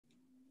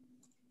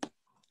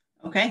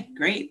Okay,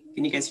 great.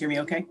 Can you guys hear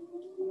me okay?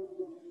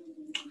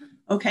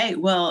 Okay,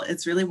 well,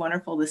 it's really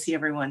wonderful to see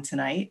everyone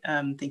tonight.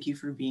 Thank you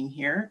for being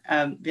here.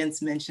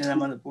 Vince mentioned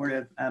I'm on the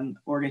board of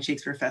Oregon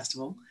Shakespeare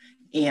Festival,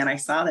 and I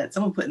saw that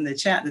someone put in the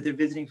chat that they're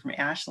visiting from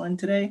Ashland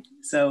today.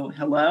 So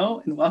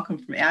hello and welcome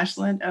from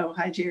Ashland. Oh,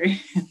 hi,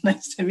 Jerry.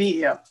 Nice to meet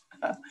you.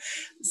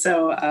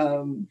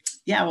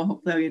 Yeah, well,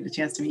 hopefully I'll get a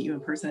chance to meet you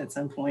in person at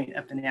some point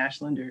up in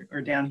Ashland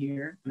or down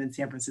here. I'm in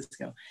San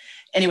Francisco.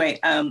 Anyway,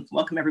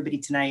 welcome everybody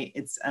tonight.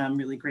 It's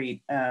really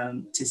great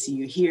to see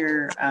you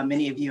here.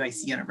 Many of you I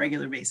see on a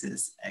regular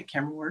basis at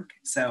Camerawork.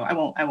 So I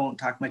won't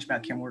talk much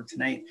about Camerawork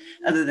tonight,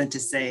 other than to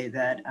say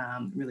that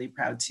I'm really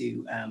proud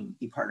to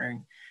be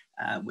partnering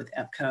with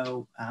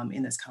EBPCO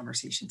in this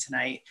conversation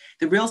tonight.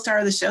 The real star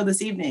of the show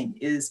this evening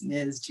is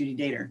Ms. Judy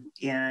Dater,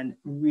 and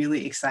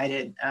really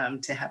excited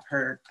to have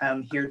her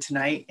here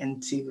tonight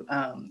and to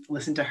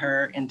listen to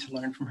her and to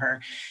learn from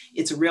her.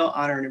 It's a real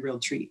honor and a real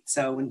treat.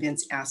 So when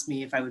Vince asked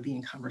me if I would be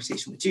in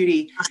conversation with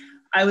Judy,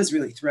 I was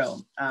really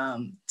thrilled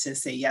to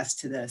say yes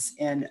to this.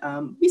 And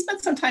we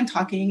spent some time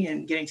talking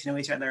and getting to know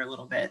each other a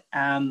little bit.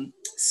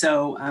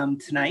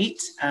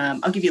 Tonight,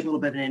 I'll give you a little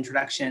bit of an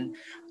introduction,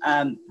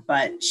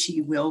 but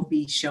she will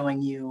be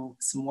showing you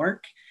some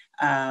work,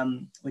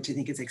 which I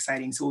think is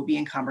exciting. So we'll be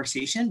in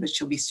conversation, but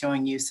she'll be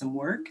showing you some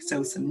work.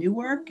 So some new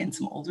work and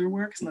some older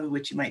work, some of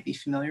which you might be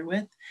familiar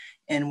with,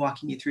 and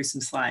walking you through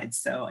some slides.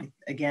 So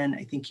again,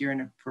 I think you're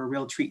in for a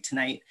real treat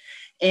tonight.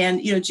 And,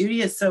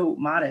 Judy is so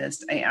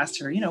modest. I asked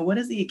her, what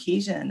is the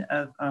occasion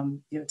of,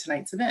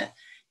 tonight's event?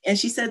 And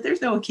she said,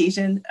 there's no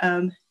occasion,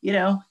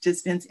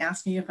 just Vince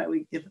asked me if I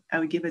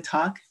would give a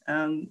talk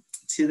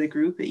to the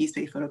group at East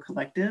Bay Photo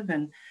Collective,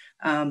 and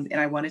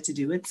I wanted to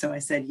do it. So I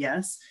said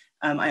yes.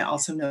 I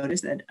also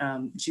noticed that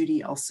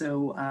Judy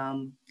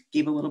also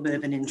gave a little bit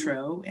of an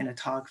intro and a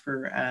talk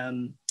for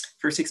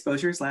First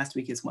Exposures last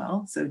week as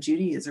well. So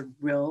Judy is a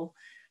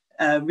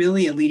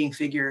really a leading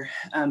figure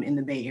in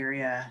the Bay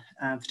Area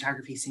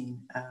photography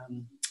scene,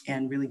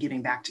 and really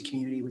giving back to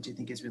community, which I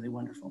think is really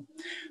wonderful.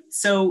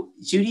 So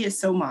Judy is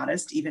so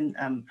modest, even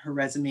her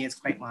resume is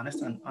quite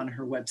modest on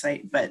her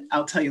website, but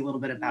I'll tell you a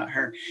little bit about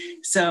her.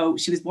 So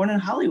she was born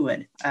in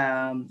Hollywood,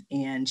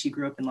 and she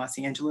grew up in Los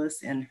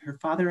Angeles, and her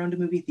father owned a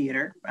movie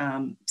theater.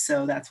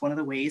 So that's one of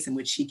the ways in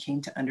which she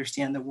came to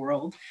understand the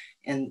world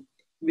and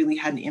really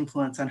had an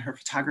influence on her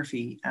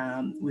photography,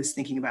 was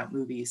thinking about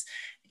movies.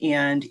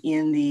 And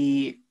in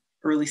the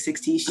early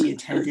 60s, she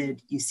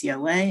attended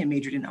UCLA and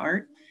majored in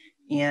art.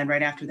 And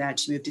right after that,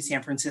 she moved to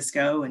San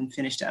Francisco and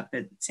finished up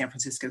at San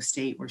Francisco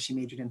State, where she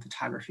majored in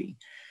photography.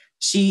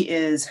 She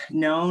is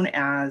known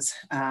as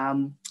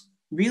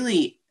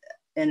really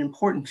an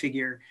important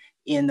figure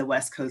in the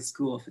West Coast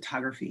School of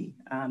Photography.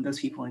 Those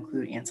people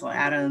include Ansel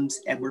Adams,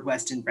 Edward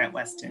Weston, Brett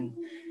Weston,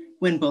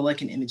 Wynn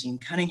Bullock, and Imogen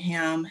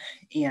Cunningham.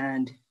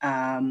 And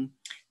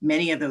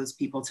many of those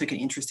people took an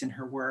interest in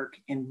her work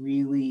and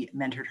really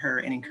mentored her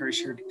and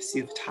encouraged her to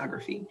pursue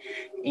photography.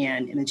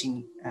 And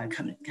Imogen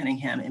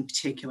Cunningham in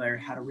particular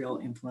had a real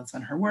influence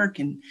on her work,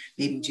 and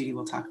maybe Judy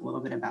will talk a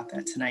little bit about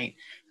that tonight.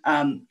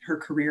 Her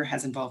career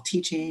has involved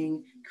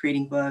teaching,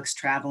 creating books,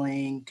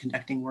 traveling,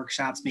 conducting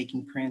workshops,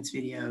 making prints,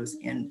 videos,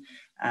 and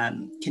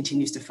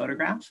continues to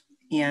photograph.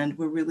 And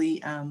we're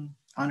really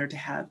honored to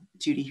have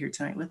Judy here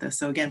tonight with us.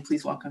 So again,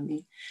 please welcome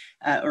me,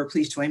 or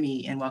please join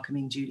me in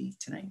welcoming Judy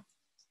tonight.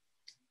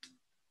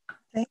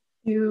 Thank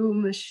you,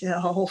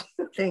 Michelle.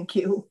 Thank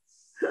you.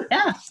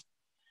 Yeah.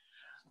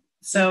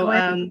 So,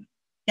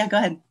 yeah, go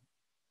ahead.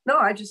 No,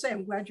 I just say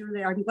I'm glad you're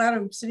there. I'm glad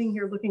I'm sitting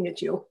here looking at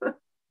you.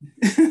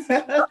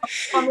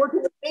 I'm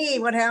looking at me.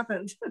 What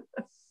happened?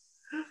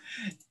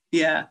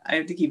 Yeah, I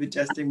have to keep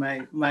adjusting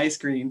my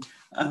screen.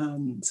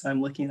 So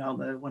I'm looking at all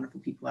the wonderful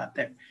people out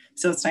there.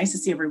 So it's nice to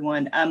see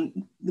everyone.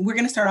 We're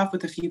going to start off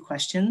with a few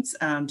questions,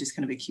 just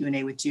kind of a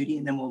Q&A with Judy,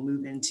 and then we'll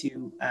move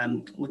into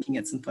looking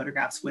at some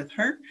photographs with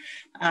her.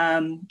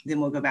 Then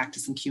we'll go back to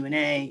some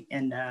Q&A,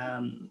 and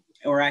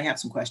or I have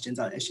some questions,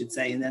 I should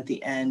say. And at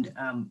the end,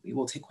 we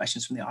will take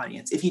questions from the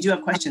audience. If you do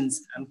have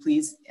questions,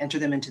 please enter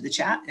them into the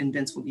chat, and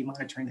Vince will be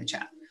monitoring the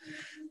chat.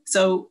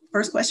 So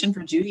first question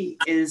for Judy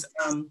is,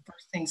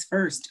 first things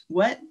first,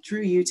 what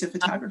drew you to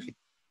photography?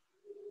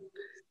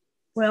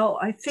 Well,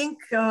 I think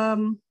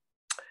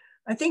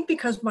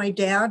because my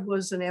dad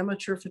was an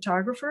amateur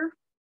photographer,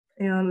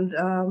 and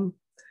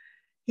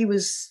he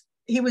was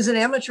an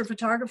amateur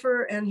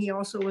photographer, and he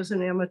also was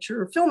an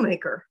amateur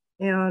filmmaker.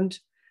 And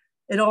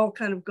it all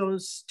kind of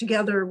goes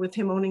together with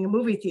him owning a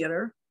movie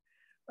theater.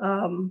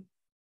 And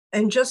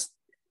just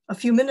a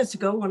few minutes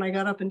ago, when I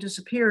got up and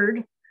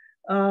disappeared,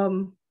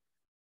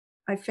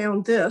 I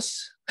found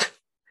this,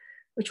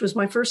 which was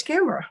my first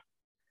camera.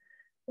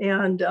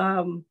 And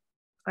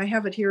I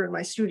have it here in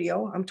my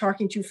studio. I'm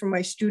talking to you from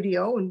my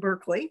studio in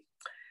Berkeley.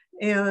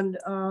 And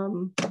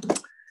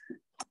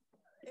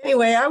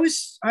anyway, I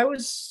was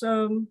just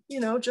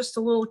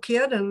a little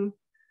kid, and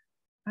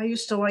I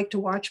used to like to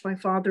watch my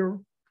father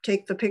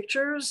take the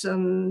pictures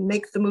and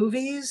make the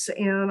movies.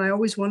 And I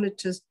always wanted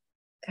to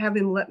have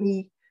him let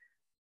me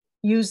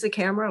use the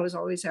camera. I was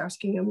always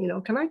asking them, you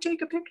know, can I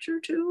take a picture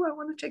too? I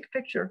want to take a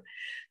picture.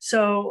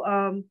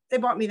 So they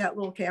bought me that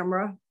little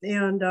camera.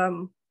 And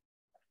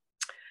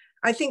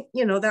I think,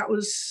 you know, that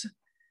was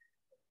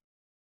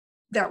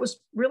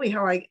really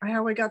how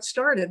I got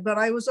started. But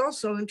I was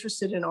also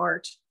interested in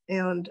art,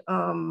 and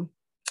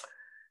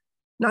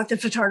not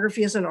that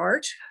photography is an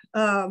art,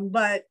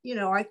 but you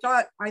know, I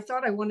thought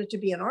I wanted to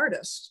be an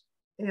artist.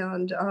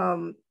 And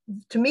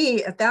to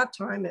me at that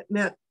time, it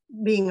meant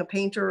being a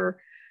painter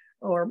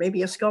or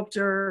maybe a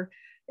sculptor.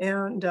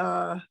 And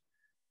I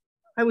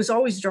was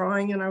always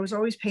drawing, and I was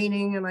always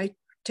painting, and I'd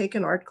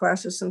taken art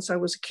classes since I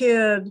was a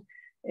kid.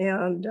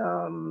 And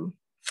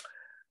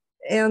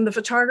the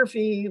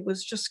photography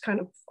was just kind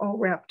of all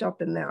wrapped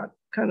up in that,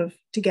 kind of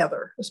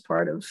together as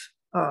part of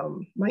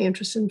my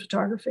interest in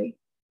photography.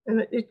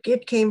 And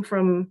it came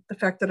from the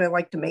fact that I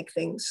like to make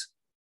things.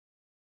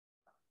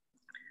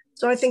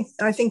 So I think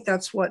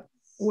that's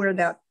where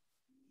that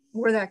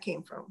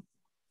came from.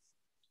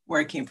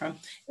 Where it came from.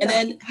 And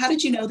then how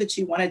did you know that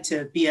you wanted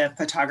to be a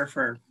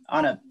photographer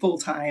on a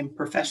full-time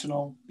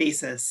professional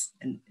basis?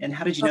 And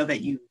how did you know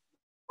that you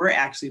were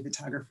actually a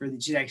photographer,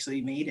 that you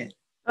actually made it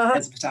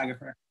as a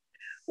photographer?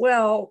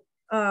 Well,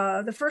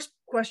 the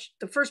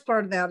first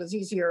part of that is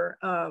easier.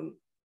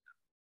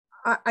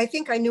 I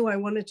think I knew I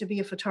wanted to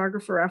be a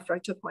photographer after I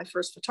took my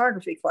first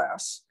photography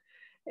class.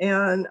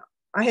 And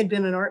I had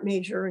been an art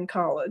major in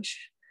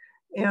college.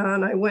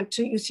 And I went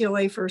to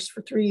UCLA first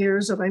for 3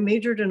 years, and I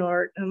majored in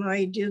art, and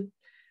I did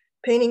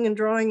painting and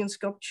drawing and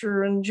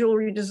sculpture and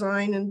jewelry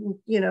design, and,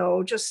 you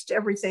know, just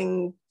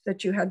everything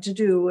that you had to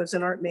do as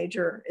an art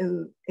major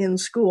in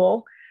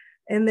school.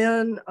 And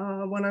then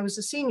when I was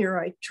a senior,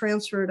 I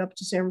transferred up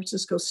to San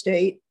Francisco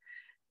State.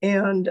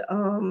 And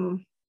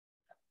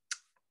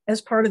as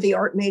part of the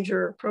art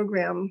major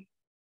program,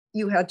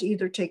 you had to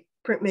either take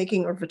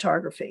printmaking or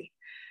photography.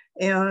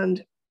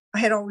 And I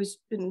had always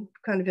been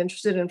kind of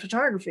interested in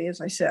photography, as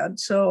I said.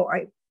 So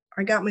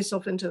I got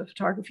myself into the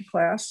photography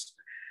class,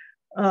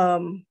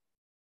 kind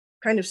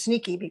of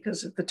sneaky,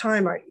 because at the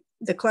time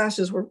the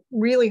classes were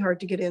really hard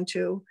to get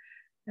into.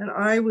 And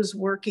I was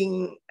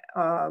working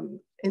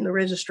in the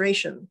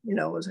registration, you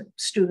know, as a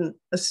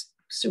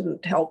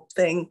student help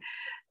thing.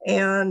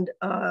 And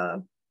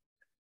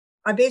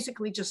I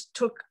basically just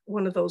took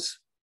one of the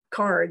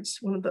cards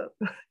for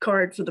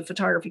the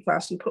photography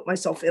class, and put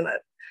myself in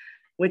it,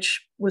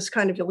 which was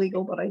kind of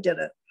illegal, but I did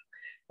it.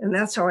 And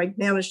that's how I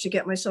managed to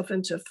get myself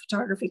into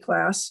photography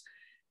class.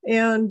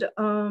 And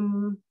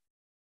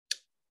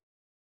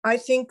I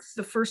think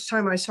the first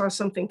time I saw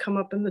something come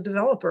up in the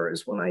developer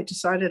is when I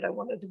decided I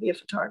wanted to be a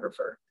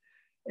photographer.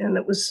 And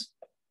it was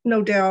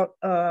no doubt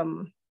a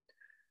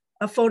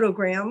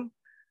photogram,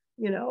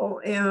 you know,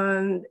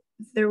 and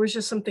there was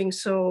just something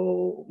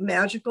so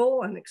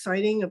magical and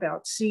exciting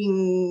about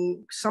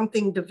seeing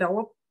something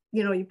develop.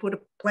 You know, you put a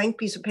blank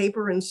piece of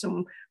paper in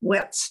some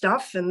wet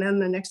stuff, and then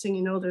the next thing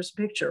you know, there's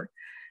a picture.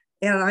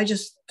 And I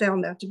just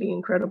found that to be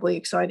incredibly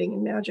exciting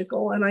and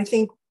magical. And I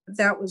think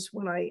that was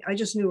when I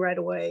just knew right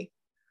away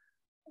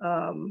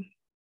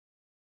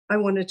I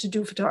wanted to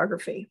do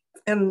photography.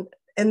 And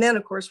then,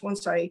 of course,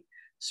 once I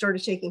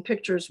started taking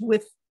pictures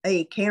with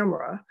a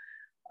camera,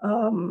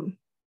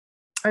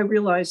 I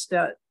realized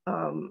that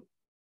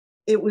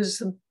it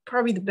was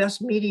probably the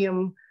best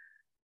medium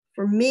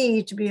for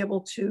me to be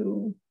able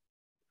to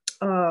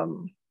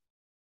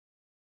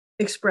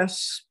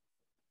express,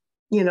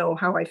 you know,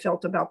 how I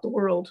felt about the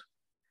world,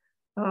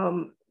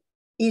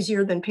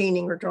 easier than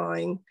painting or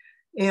drawing.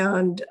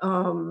 And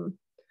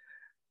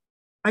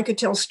I could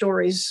tell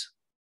stories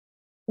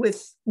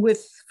with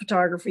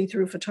photography,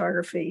 through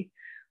photography.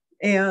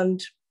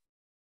 And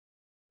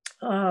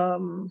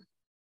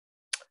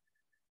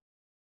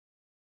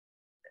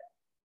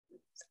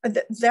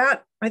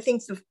that I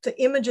think the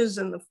images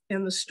and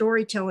the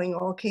storytelling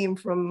all came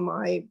from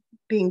my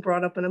being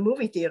brought up in a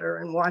movie theater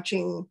and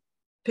watching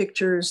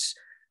pictures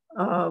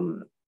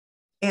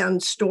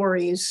and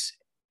stories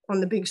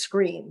on the big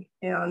screen.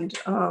 And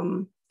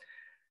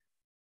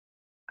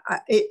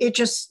it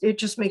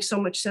just makes so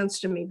much sense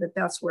to me that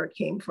that's where it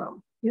came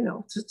from. You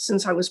know,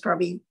 since I was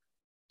probably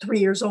 3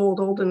 years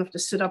old enough to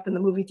sit up in the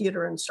movie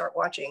theater and start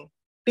watching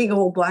big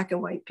old black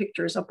and white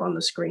pictures up on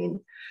the screen.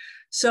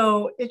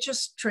 So it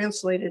just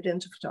translated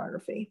into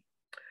photography.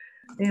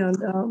 And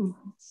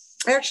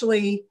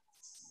actually,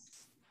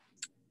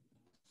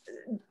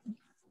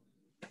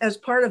 as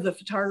part of the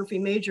photography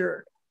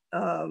major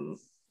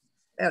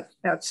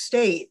at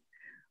State,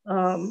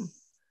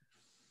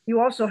 you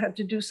also had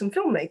to do some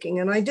filmmaking.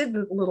 And I did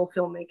a little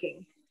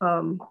filmmaking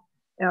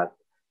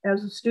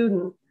as a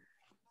student,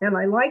 and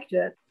I liked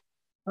it.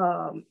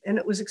 And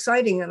it was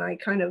exciting. And I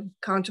kind of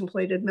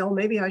contemplated, well,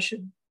 maybe I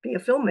should be a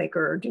filmmaker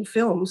or do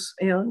films.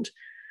 And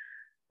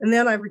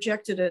then I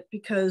rejected it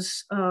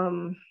because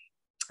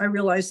I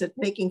realized that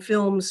making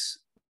films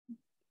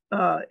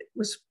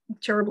was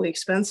terribly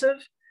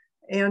expensive.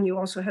 And you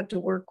also had to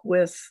work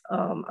with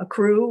a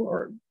crew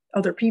or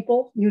other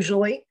people,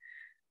 usually.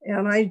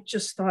 And I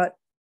just thought,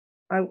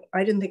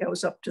 I didn't think I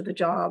was up to the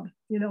job.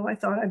 You know, I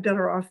thought I'd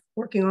better off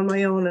working on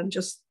my own and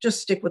just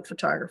stick with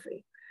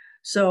photography.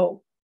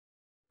 So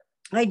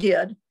I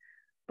did,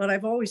 but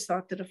I've always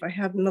thought that if I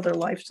had another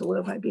life to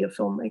live, I'd be a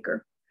filmmaker.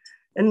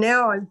 And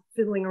now I'm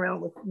fiddling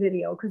around with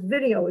video, because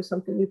video is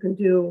something you can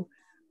do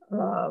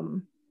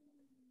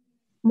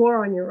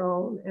more on your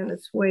own, and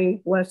it's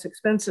way less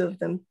expensive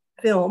than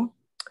film.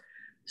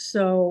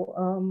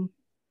 So,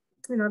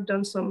 you know, I've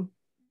done some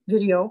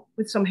video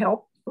with some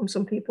help from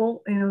some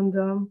people,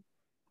 and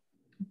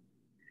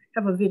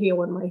have a video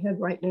in my head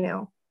right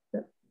now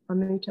that I'm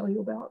going to tell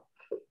you about.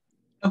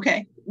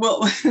 Okay,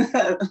 well,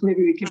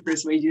 maybe we can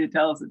persuade you to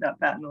tell us about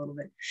that in a little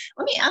bit.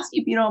 Let me ask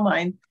you, if you don't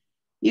mind,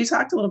 you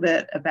talked a little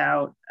bit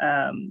about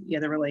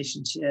the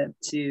relationship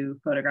to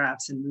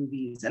photographs and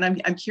movies, and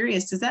I'm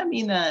curious, does that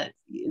mean that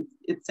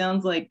it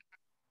sounds like,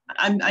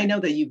 I know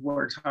that you've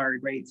worked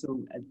hard, right?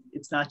 So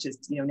it's not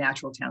just, you know,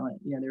 natural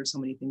talent. You know, there are so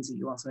many things that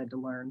you also had to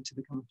learn to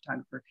become a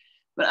photographer.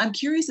 But I'm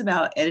curious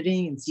about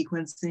editing and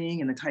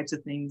sequencing and the types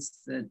of things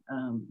that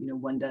you know,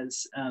 one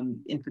does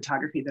in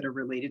photography that are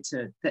related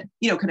to that,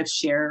 you know, kind of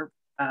share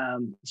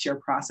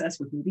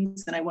process with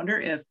movies. And I wonder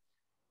if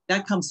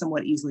that comes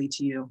somewhat easily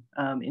to you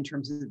in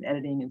terms of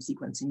editing and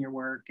sequencing your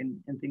work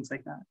and things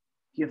like that.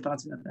 Do you have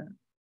thoughts about that?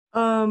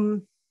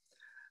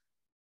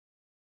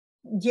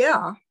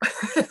 Yeah.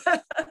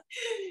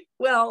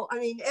 Well, I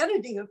mean,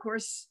 editing, of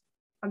course,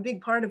 a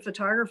big part of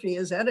photography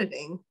is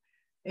editing.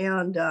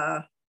 And,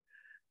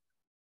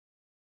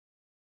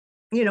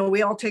 you know,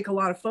 we all take a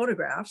lot of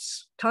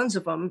photographs, tons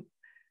of them.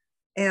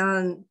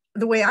 And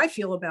the way I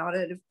feel about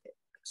it,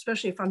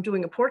 especially if I'm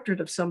doing a portrait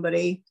of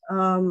somebody,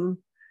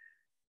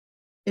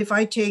 if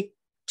I take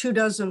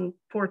 24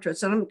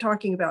 portraits, and I'm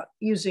talking about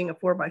using a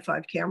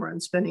 4x5 camera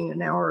and spending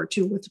an hour or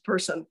two with the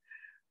person,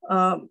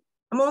 I'm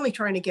only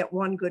trying to get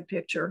one good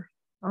picture.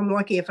 I'm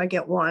lucky if I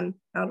get one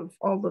out of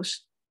all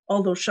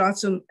those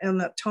shots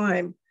and that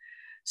time.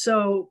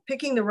 So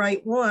picking the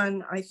right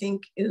one, I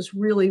think, is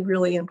really,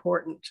 really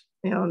important.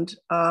 And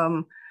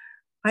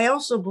I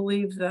also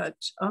believe that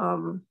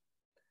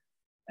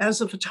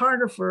as a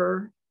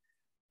photographer,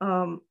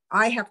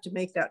 I have to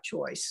make that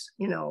choice.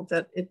 You know,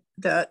 that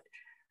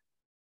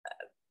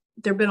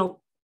there have been a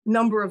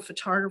number of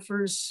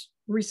photographers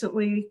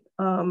recently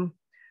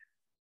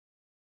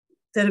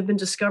that have been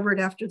discovered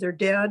after they're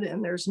dead,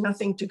 and there's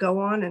nothing to go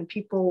on, and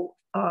people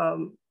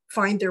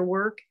find their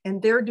work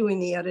and they're doing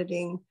the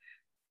editing.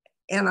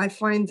 And I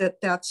find that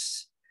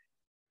that's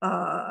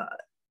a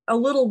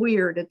little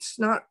weird. It's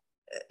not,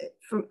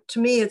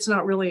 to me, it's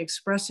not really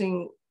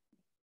expressing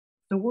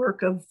the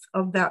work of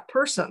that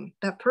person.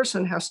 That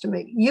person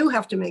you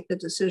have to make the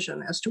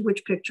decision as to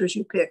which pictures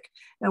you pick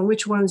and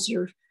which ones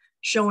you're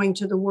showing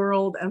to the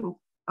world. And,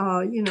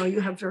 you know,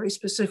 you have very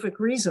specific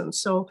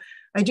reasons. So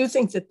I do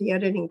think that the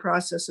editing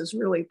process is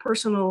really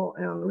personal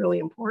and really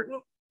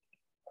important.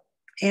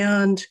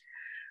 And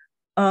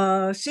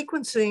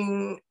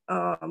sequencing,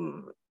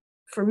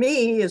 for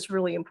me, is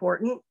really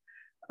important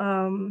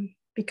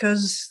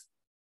because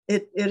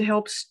it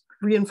helps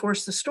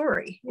reinforce the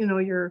story. You know,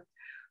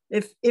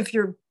 if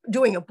you're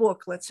doing a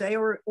book, let's say,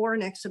 or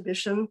an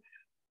exhibition,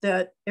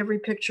 that every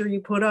picture you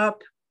put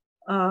up,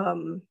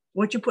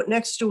 what you put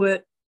next to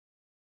it,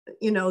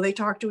 you know, they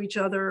talk to each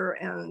other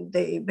and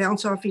they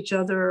bounce off each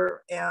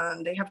other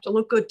and they have to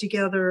look good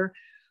together.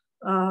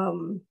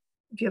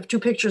 If you have two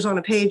pictures on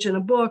a page in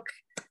a book,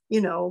 you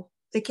know,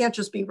 they can't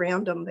just be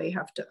random.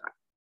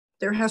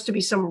 There has to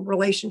be some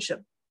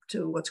relationship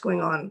to what's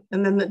going on.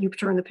 And then that you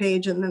turn the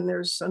page and then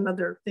there's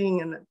another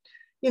thing, and,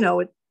 you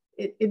know,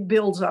 it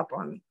builds up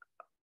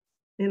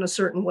in a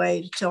certain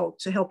way to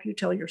help you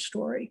tell your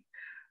story.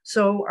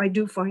 So I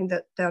do find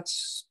that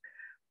that's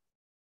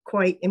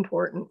quite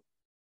important.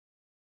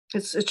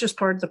 It's just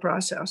part of the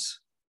process.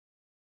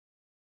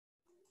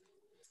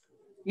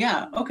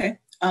 Yeah, okay.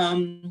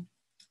 And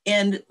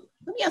let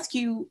me ask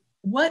you,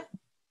 what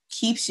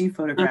keeps you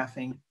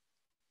photographing?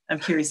 I'm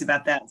curious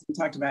about that. So we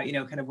talked about, you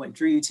know, kind of what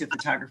drew you to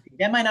photography.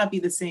 That might not be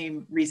the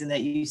same reason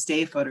that you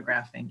stay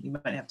photographing. You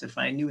might have to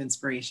find new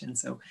inspiration.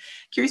 So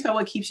curious about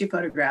what keeps you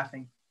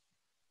photographing.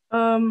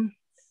 Well,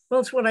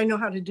 it's what I know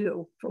how to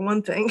do, for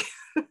one thing.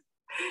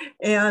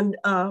 And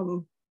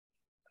I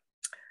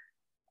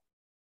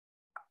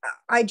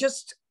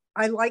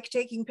like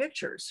taking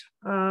pictures.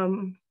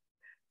 And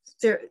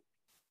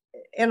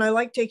I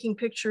like taking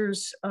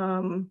pictures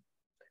in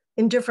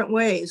different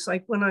ways.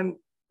 Like one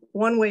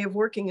way of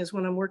working is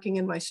when I'm working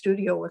in my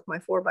studio with my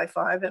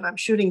 4x5 and I'm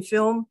shooting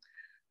film,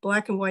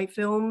 black and white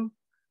film.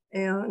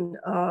 And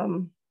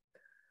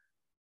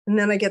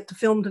then I get the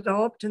film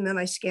developed and then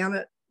I scan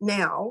it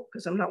now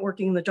because I'm not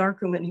working in the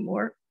darkroom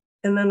anymore.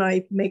 And then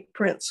I make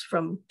prints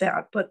from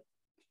that, but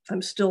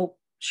I'm still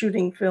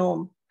shooting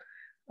film.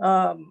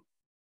 And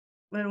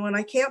when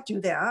I can't do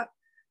that,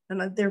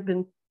 and there have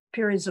been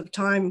periods of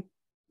time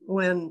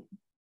when,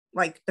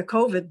 like the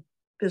COVID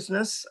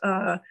business,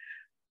 I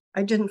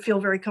didn't feel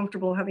very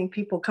comfortable having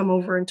people come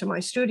over into my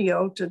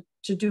studio to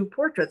do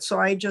portraits. So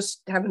I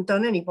just haven't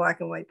done any black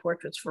and white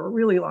portraits for a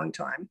really long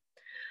time.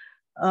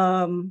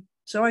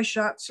 So I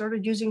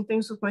started using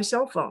things with my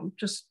cell phone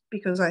just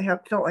because I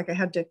felt like I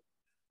had to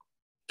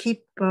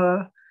keep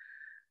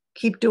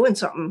doing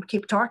something,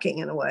 keep talking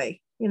in a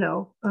way, you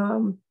know.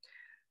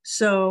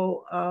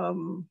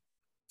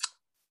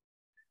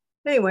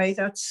 Anyway,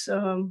 that's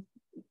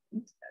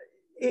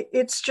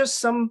it's just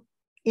some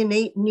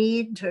innate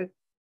need to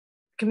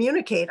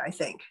communicate, I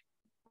think.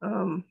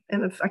 And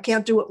if I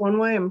can't do it one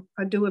way,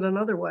 I do it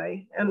another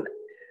way. And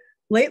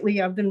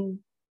lately I've been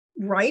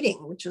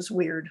writing, which is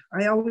weird.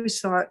 I always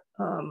thought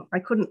I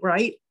couldn't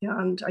write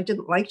and I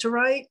didn't like to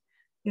write.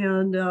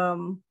 And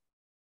in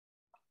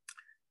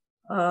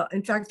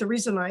fact,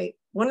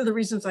 one of the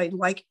reasons I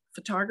liked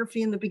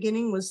photography in the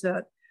beginning was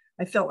that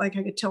I felt like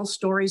I could tell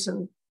stories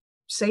and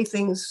say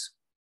things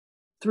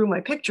through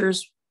my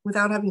pictures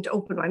without having to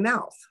open my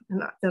mouth,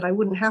 and that I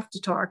wouldn't have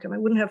to talk and I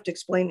wouldn't have to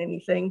explain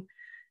anything.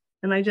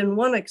 And I didn't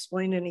want to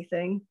explain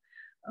anything.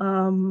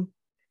 And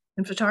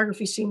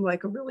photography seemed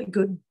like a really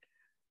good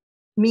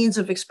means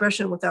of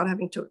expression without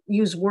having to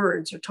use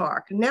words or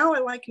talk. And now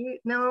I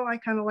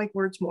kind of like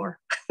words more.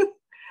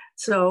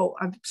 So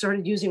I've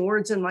started using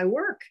words in my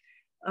work.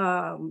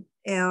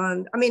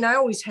 And I mean, I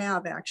always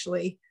have,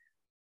 actually,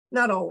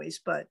 not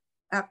always, but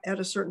at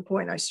a certain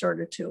point I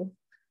started to.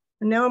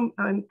 And now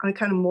I'm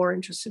kind of more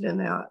interested in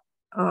that.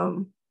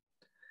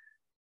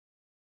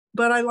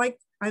 But I like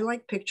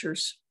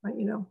pictures. I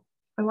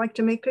like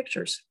to make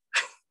pictures.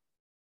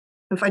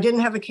 If I didn't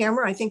have a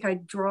camera, I think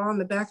I'd draw on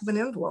the back of an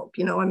envelope.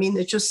 I mean,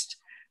 it's just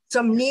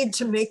some need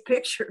to make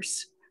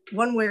pictures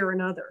one way or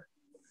another.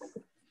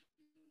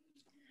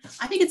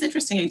 I think it's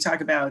interesting you talk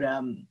about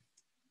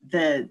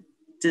the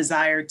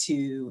desire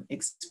to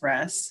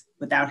express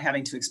without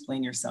having to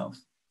explain yourself.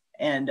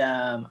 And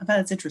I thought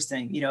it's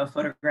interesting, a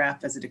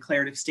photograph as a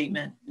declarative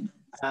statement.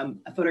 A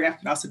photograph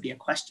could also be a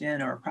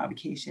question or a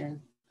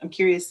provocation. I'm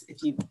curious if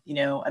I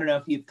don't know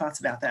if you've thoughts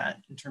about that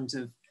in terms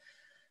of,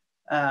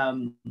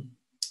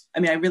 I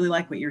mean, I really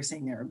like what you're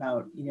saying there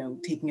about,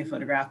 taking a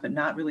photograph, but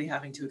not really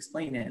having to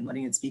explain it and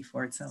letting it speak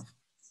for itself.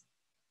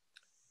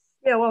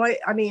 Yeah, well,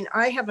 I mean,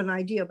 I have an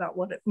idea about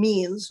what it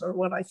means or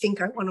what I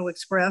think I want to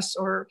express,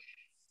 or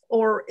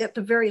at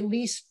the very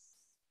least,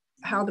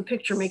 how the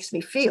picture makes me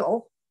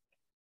feel.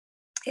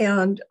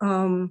 And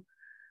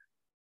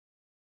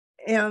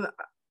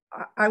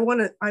I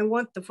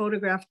want the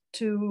photograph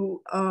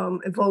to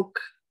evoke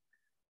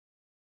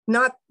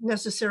not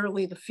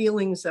necessarily the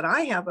feelings that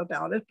I have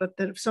about it, but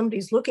that if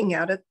somebody's looking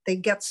at it, they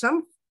get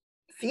some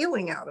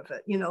feeling out of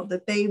it,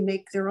 that they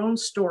make their own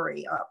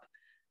story up,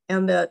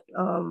 and that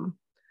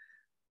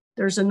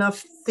there's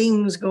enough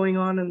things going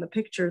on in the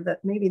picture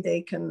that maybe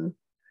they can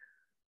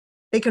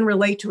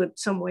relate to it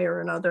some way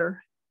or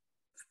another.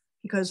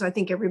 Because I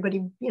think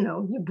everybody,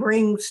 you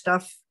bring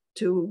some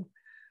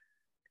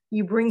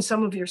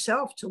of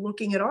yourself to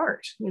looking at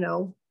art,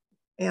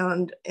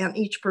 and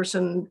each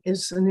person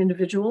is an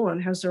individual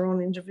and has their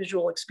own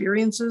individual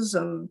experiences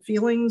and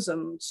feelings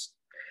and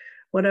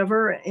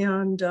whatever.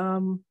 And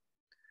I'm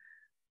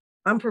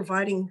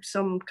providing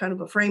some kind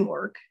of a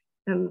framework,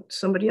 and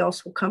somebody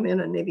else will come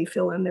in and maybe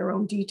fill in their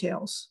own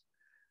details.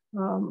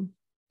 And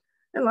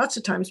lots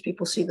of times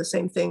people see the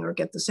same thing or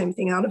get the same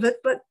thing out of it,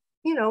 but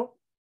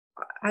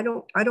I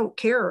don't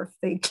care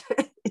if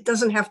it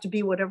doesn't have to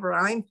be whatever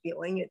I'm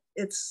feeling.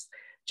 It's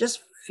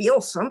just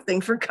feel something,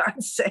 for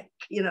God's sake,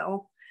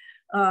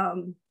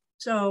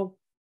 so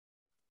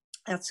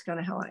that's kind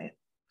of how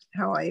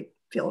I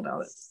feel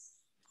about it.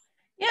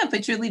 Yeah,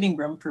 but you're leaving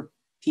room for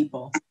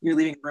people. You're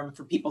leaving room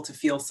for people to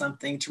feel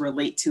something, to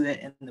relate to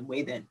it in the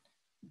way that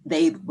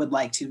they would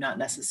like to, not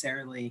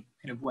necessarily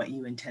kind of what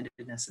you intended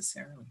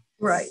necessarily.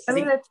 Right. I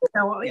mean, that's,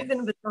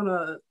 even if it's on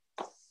a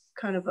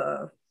kind of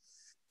a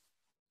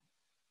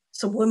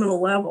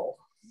subliminal level,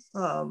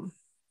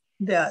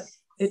 that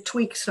it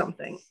tweaks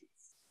something.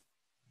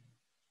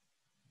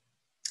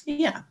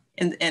 Yeah.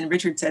 And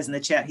Richard says in the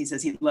chat, he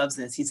says he loves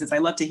this. He says, I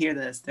love to hear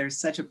this. There's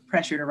such a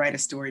pressure to write a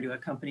story to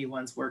accompany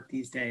one's work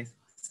these days.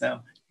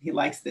 So he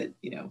likes that,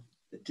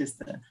 just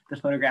the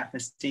photograph, the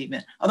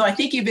statement. Although I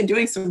think you've been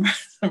doing some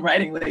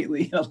writing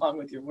lately along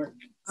with your work.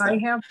 So. I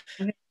have,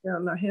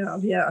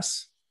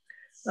 yes.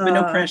 But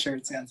no pressure,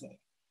 it sounds like.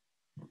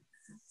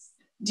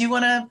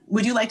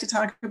 Would you like to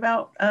talk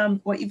about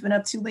what you've been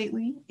up to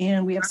lately?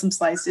 And we have some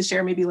slides to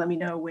share. Maybe let me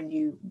know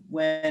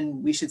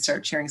when we should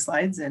start sharing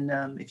slides,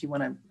 and if you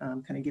want to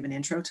kind of give an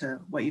intro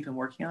to what you've been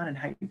working on and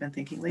how you've been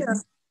thinking lately.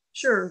 Yeah,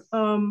 sure.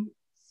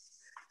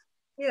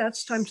 Yeah,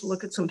 it's time to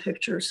look at some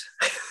pictures.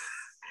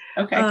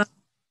 Okay.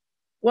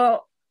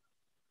 Well,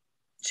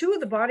 two of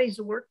the bodies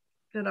of work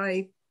that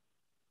I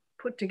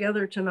put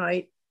together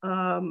tonight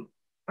are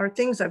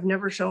things I've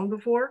never shown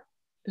before.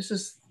 This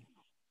is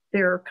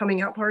their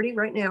coming out party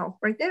right now.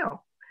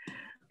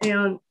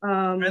 And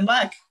good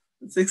luck.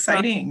 It's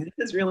exciting.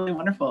 This is really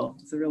wonderful.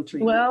 It's a real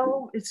treat.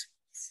 Well, it's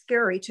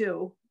scary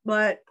too,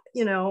 but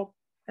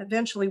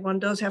eventually one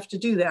does have to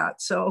do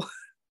that. So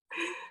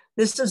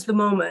this is the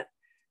moment.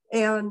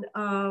 And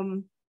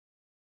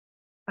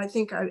I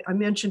think I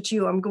mentioned to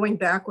you, I'm going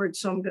backwards.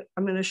 So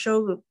I'm going to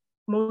show the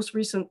most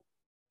recent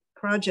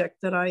project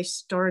that I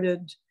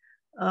started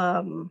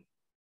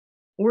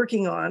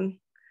working on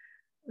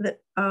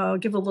that. I'll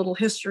give a little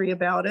history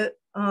about it.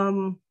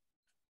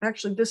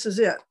 Actually, this is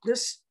it.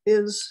 This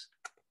is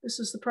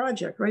the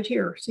project right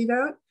here. See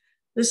that?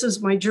 This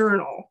is my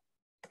journal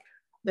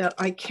that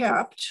I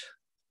kept.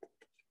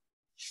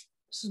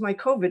 This is my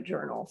COVID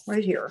journal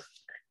right here.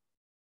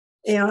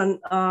 And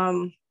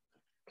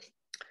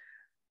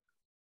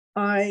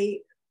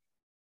I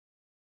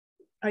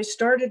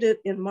started it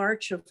in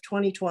March of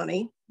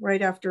 2020,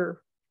 right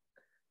after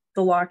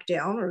the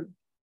lockdown, or,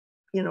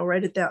 you know,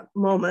 right at that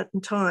moment in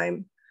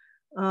time.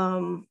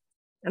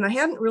 And I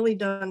hadn't really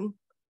done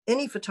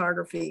any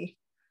photography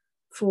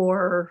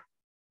for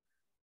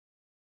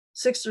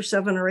 6 or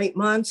 7 or 8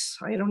 months.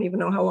 I don't even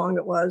know how long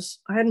it was.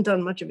 I hadn't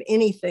done much of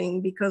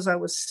anything because I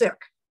was sick.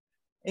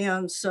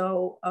 And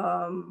so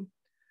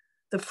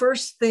the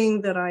first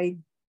thing that I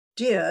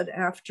did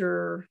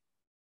after,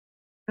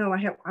 no,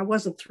 I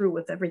wasn't through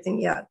with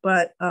everything yet,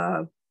 but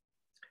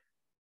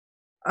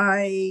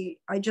I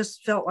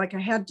just felt like I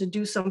had to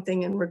do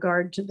something in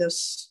regard to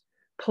this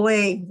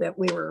plague that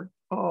we were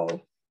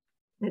all,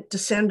 it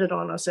descended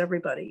on us,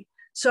 everybody.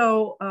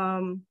 So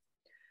I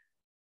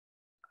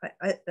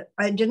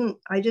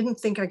didn't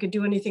think I could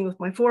do anything with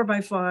my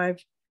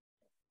 4x5,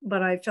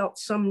 but I felt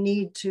some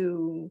need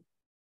to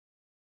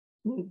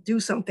do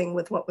something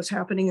with what was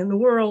happening in the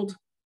world.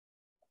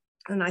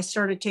 And I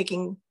started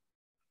taking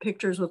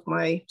pictures with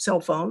my cell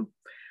phone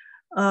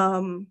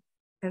and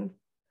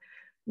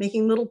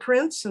making little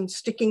prints and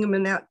sticking them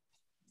in that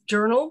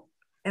journal,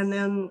 and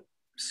then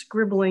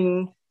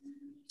scribbling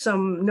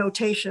some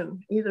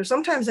notation. Either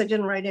sometimes I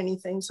didn't write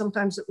anything,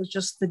 sometimes it was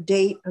just the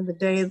date of the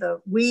day,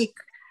 the week,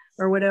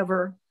 or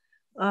whatever.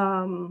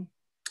 And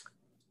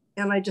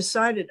I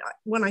decided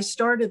when I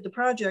started the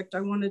project,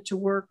 I wanted to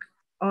work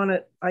on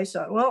it. I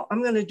thought, well,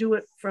 I'm going to do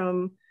it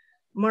from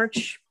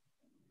March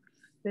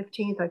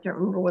 15th. I can't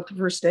remember what the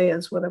first day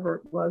is, whatever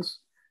it was,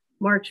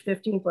 March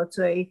 15th, let's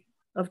say,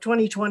 of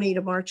 2020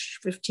 to March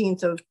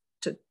 15th of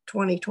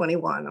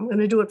 2021. I'm going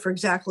to do it for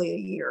exactly a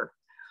year.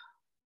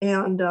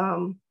 And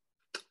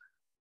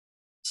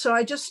so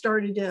I just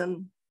started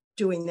in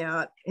doing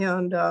that.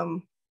 And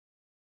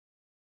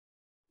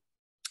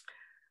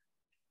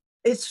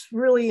it's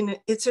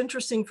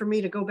interesting for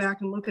me to go back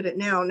and look at it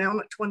now. Now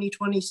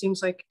 2020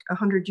 seems like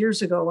 100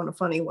 years ago in a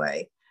funny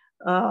way.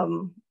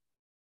 And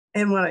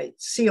when I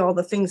see all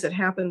the things that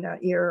happened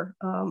that year,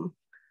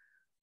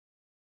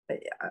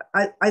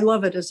 I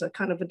love it as a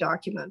kind of a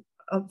document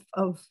of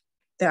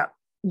that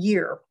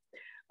year.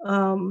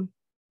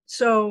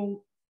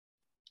 So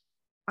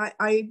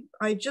I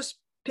just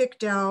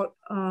picked out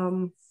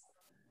to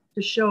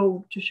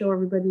show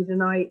everybody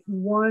tonight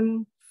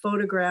one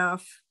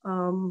photograph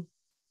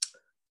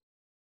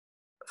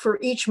for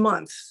each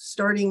month,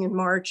 starting in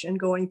March and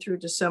going through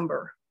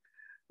December.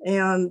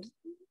 And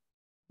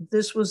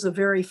this was the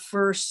very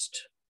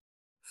first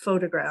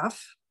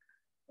photograph,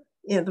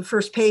 the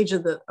first page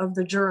of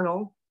the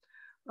journal.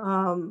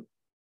 And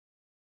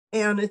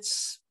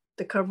it's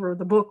the cover of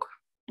the book.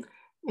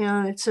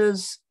 And it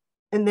says,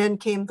 "And then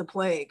came the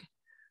plague."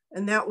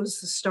 And that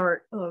was the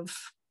start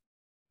of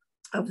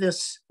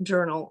this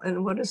journal.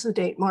 And what is the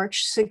date?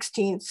 March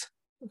 16th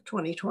of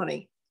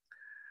 2020.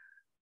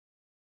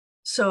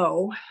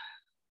 So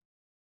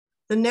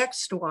the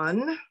next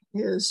one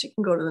is, you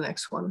can go to the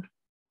next one,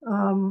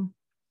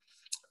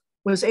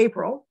 was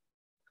April.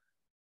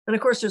 And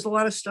of course, there's a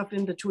lot of stuff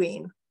in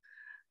between.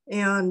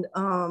 And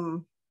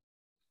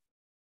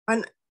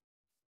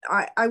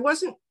I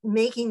wasn't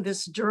making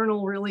this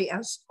journal really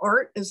as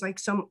art, as like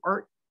some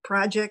art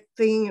project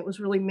thing. It was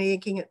really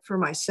making it for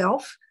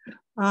myself.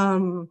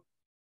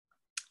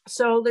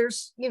 So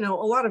there's, a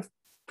lot of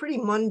pretty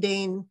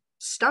mundane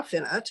stuff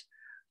in it.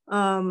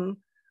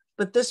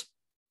 But this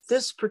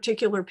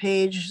particular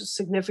page is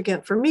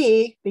significant for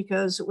me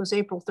because it was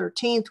April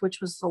 13th,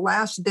 which was the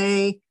last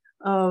day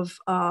of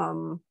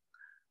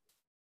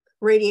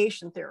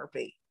radiation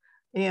therapy.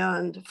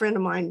 And a friend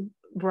of mine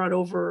brought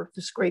over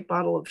this great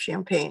bottle of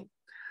champagne.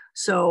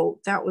 So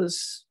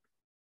that's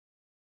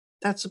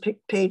a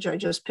page I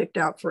just picked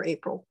out for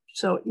April.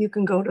 So you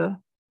can go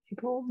to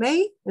April.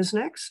 May is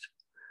next.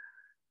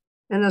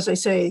 And as I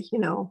say,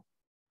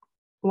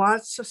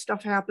 lots of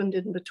stuff happened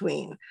in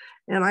between.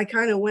 And I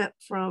kind of went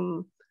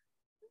from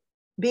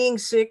being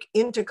sick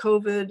into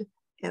COVID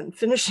and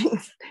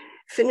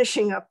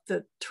finishing up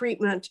the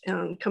treatment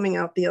and coming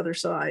out the other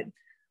side.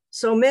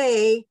 So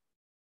May,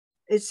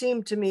 it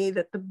seemed to me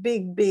that the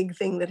big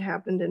thing that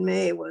happened in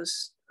May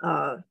was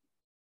the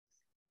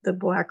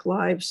Black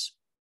Lives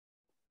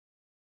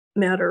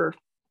Matter.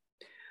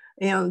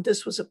 And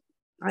this was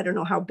I don't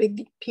know how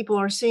big people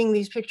are seeing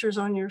these pictures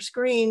on your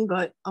screen,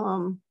 but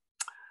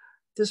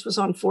this was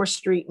on 4th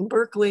Street in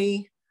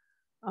Berkeley.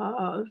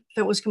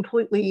 That was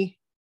completely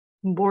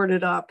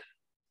boarded up.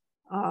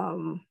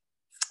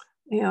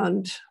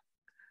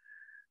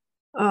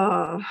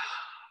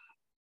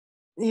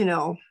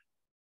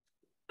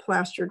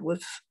 Plastered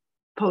with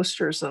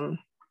posters, and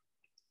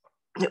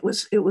it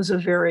was a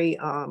very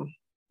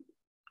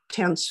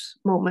tense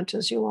moment,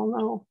 as you all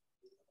know.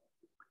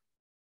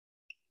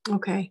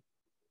 Okay.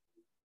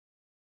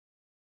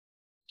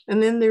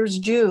 And then there's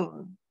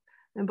June.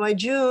 And by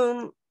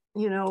June,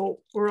 you know,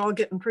 we're all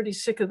getting pretty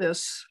sick of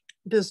this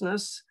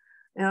business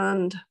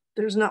and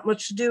there's not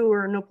much to do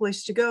or no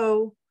place to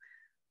go.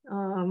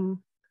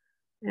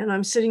 And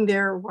I'm sitting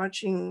there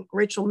watching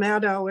Rachel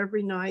Maddow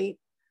every night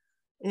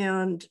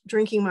and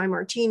drinking my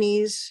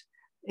martinis.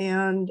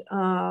 And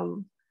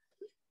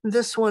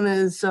this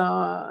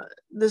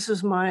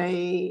is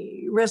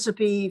my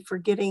recipe for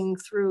getting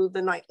through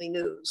the nightly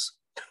news.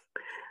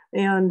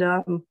 And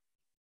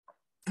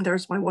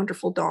there's my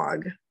wonderful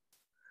dog.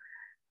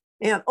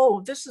 And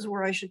oh, this is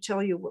where I should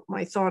tell you what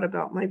my thought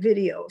about my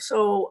video.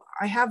 So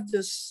I have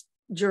this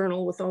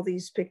journal with all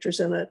these pictures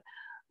in it.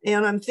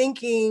 And I'm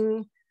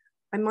thinking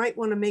I might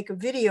want to make a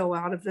video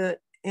out of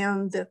it,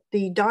 and that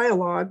the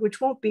dialogue,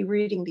 which won't be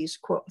reading these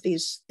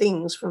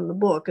things from the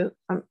book,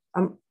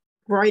 I'm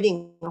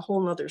writing a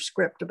whole nother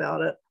script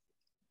about it,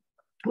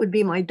 would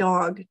be my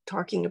dog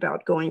talking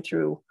about going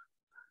through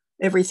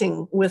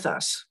everything with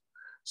us.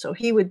 So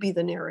he would be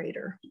the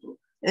narrator.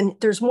 And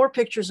there's more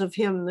pictures of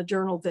him in the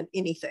journal than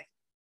anything.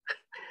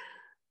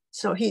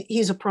 So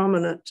he's a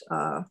prominent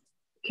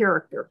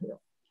character here.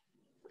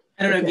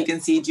 I don't know if you can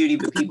see Judy,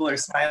 but people are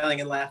smiling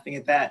and laughing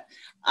at that.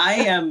 I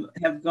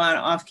have gone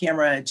off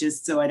camera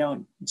just so I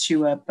don't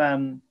chew up,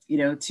 you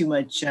know, too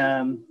much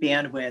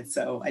bandwidth.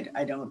 So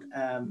I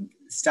don't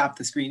stop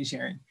the screen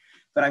sharing,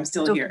 but I'm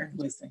still here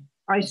listening.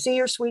 I see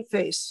your sweet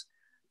face.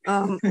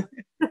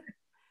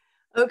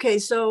 Okay,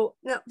 so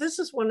now this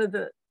is one of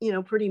the, you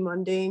know, pretty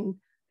mundane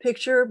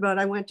picture, but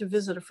I went to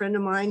visit a friend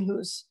of mine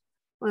who's,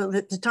 well,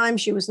 at the time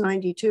she was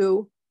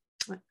 92.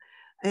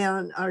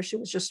 And she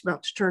was just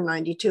about to turn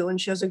 92,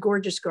 and she has a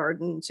gorgeous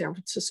garden in San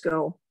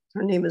Francisco.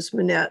 Her name is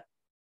Minette,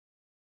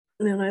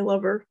 and I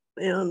love her.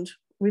 And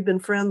we've been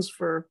friends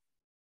for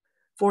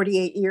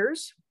 48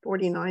 years,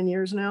 49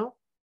 years now.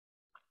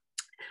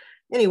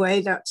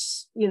 Anyway,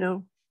 that's, you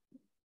know,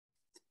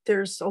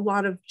 there's a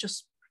lot of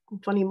just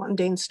funny,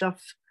 mundane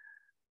stuff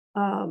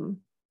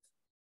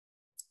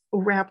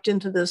wrapped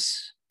into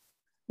this,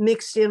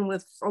 mixed in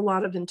with a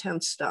lot of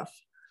intense stuff.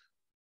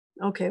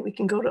 Okay, we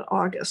can go to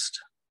August.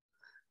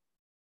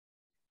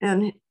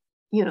 And,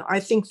 you know, I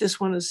think this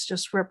one is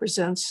just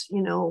represents,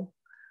 you know,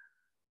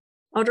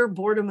 utter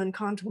boredom and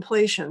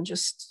contemplation,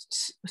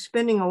 just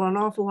spending an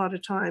awful lot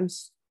of time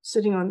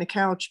sitting on the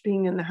couch,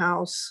 being in the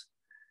house,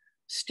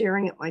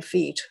 staring at my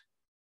feet.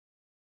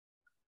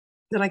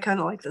 That I kind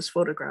of like this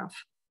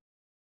photograph.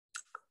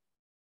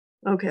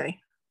 Okay.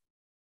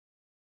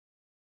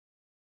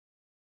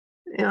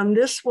 And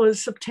this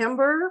was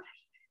September.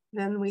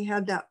 Then we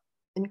had that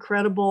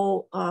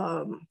incredible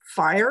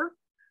fire.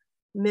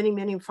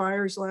 Many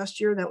fires last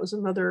year. That was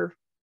another,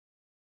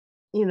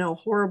 you know,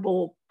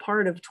 horrible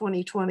part of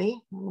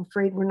 2020. I'm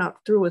afraid we're not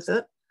through with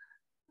it.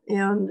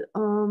 And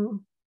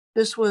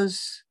this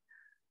was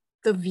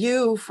the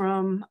view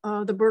from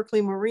the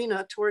Berkeley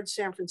Marina towards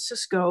San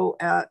Francisco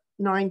at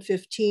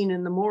 9:15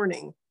 in the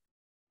morning.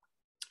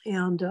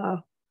 And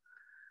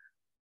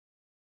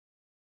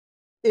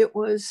it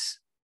was,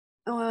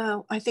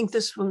 I think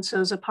this one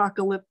says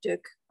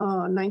apocalyptic,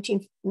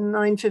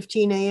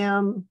 9:15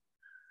 a.m.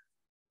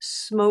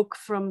 Smoke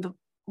from the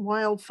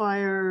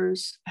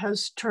wildfires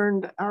has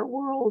turned our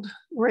world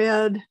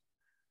red.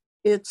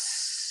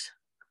 It's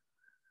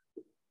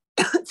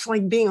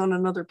like being on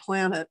another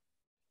planet.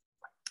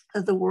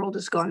 The world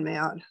has gone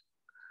mad.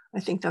 I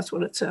think that's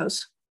what it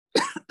says.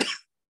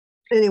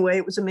 Anyway,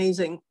 it was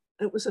amazing.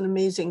 It was an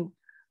amazing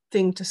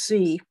thing to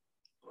see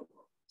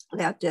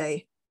that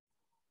day.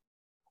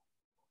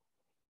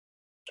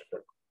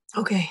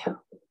 Okay.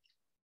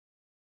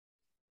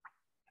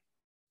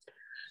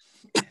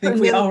 I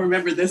think we all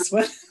remember this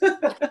one.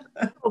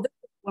 Oh, this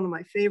is one of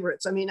my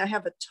favorites. I mean, I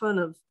have a ton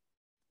of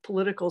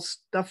political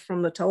stuff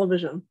from the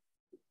television,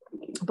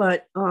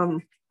 but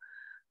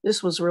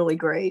this was really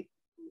great.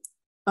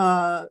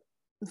 The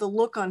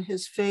look on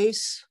his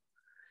face,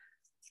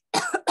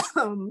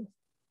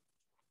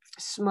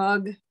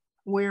 smug,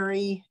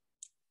 wary.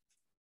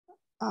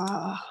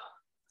 Oh,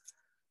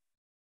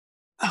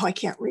 I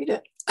can't read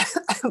it.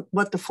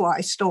 But the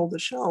fly stole the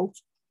show.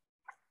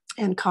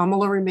 And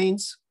Kamala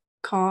remains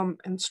calm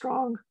and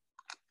strong.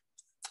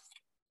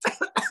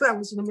 That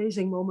was an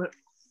amazing moment.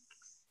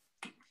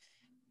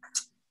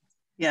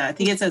 Yeah, I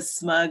think it says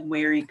smug,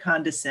 wary,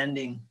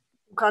 condescending.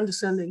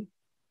 Condescending.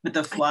 But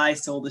the fly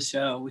stole the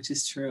show, which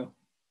is true.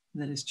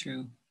 That is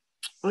true.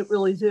 It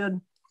really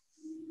did.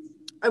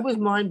 It was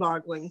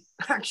mind-boggling,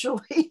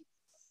 actually.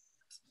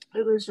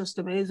 It was just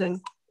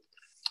amazing.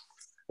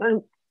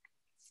 And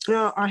you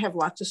know, I have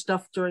lots of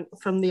stuff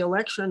from the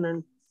election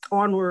and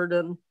onward,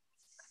 and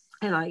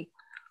I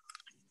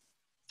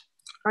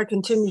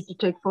continued to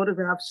take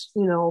photographs,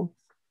 you know,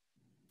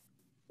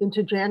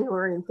 into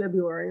January and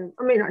February.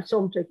 I mean, I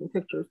still am taking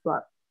pictures,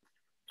 but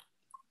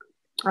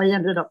I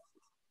ended up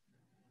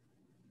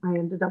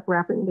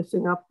wrapping this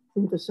thing up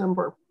in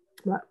December.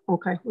 But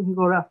okay, we can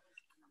go to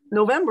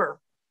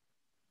November.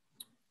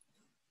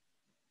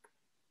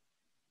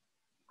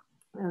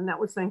 And that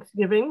was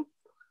Thanksgiving.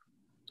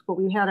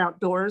 but we had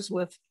outdoors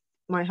with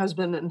my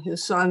husband and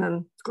his son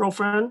and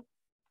girlfriend.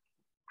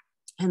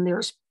 And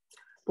there's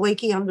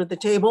Blakey under the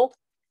table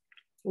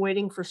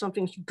waiting for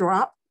something to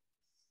drop.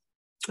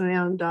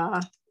 And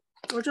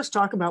we'll just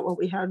talk about what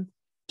we had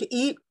to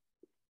eat.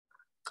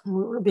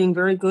 We were being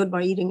very good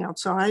by eating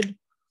outside.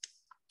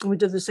 And we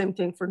did the same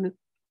thing for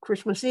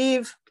Christmas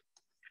Eve.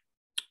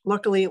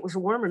 Luckily, it was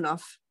warm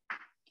enough,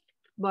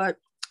 but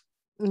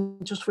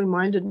it just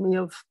reminded me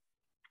of,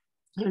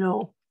 you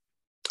know,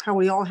 how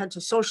we all had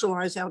to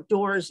socialize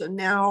outdoors. And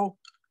now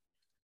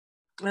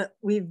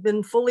we've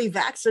been fully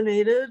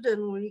vaccinated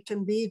and we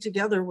can be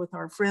together with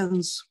our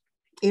friends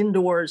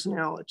indoors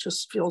now. It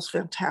just feels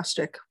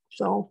fantastic.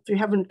 So if you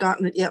haven't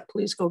gotten it yet,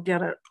 please go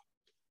get it.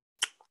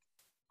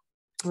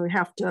 I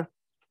have to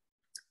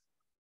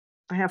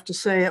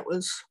say it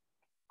was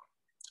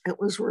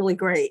really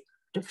great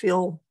to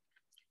feel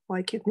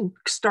like you can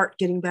start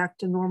getting back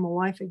to normal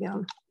life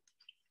again.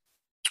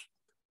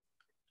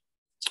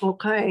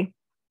 Okay.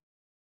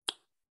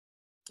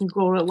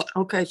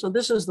 Okay, so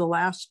this is the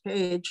last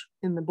page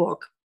in the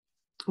book.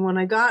 When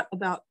I got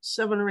about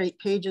 7 or 8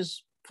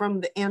 pages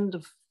from the end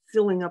of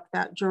filling up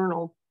that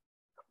journal,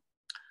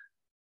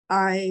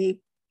 I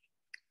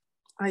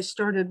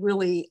started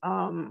really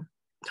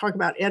talk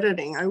about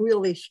editing. I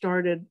really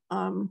started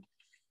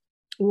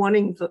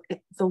wanting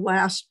the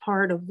last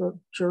part of the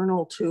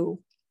journal to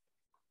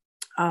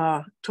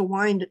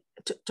wind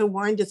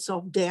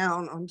itself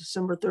down on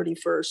December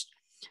 31st.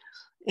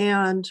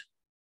 And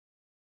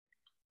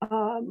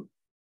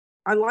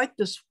I liked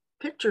this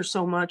picture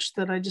so much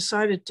that I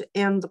decided to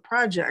end the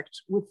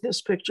project with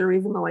this picture,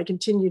 even though I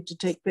continued to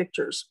take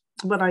pictures.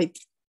 But I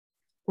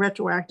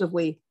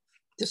retroactively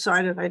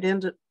decided I'd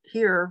end it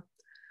here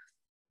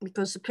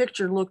because the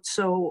picture looked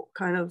so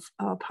kind of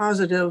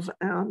positive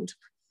and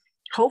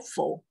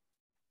hopeful.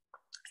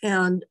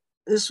 And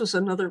this was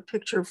another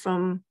picture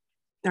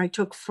I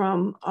took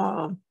from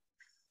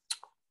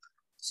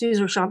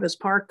Cesar Chavez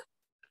Park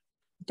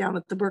down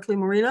at the Berkeley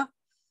Marina.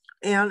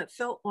 And it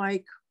felt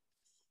like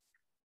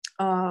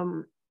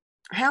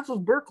half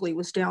of Berkeley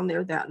was down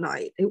there that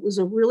night. It was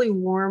a really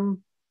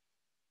warm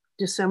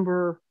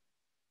December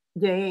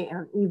day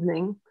and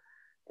evening.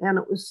 And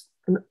it was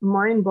a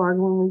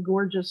mind-bogglingly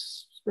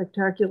gorgeous,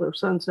 spectacular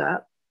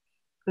sunset.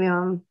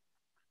 And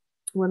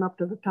went up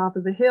to the top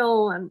of the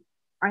hill. And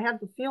I had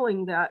the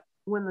feeling that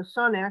when the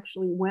sun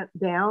actually went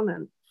down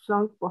and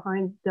sunk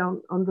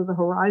down under the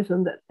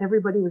horizon, that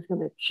everybody was going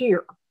to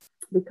cheer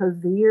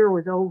because the year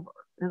was over.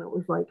 And it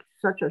was like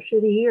such a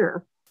shitty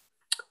year.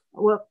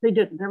 Well, they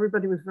didn't.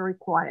 Everybody was very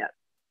quiet.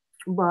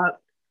 But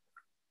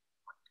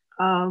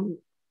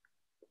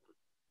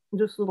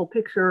this little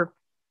picture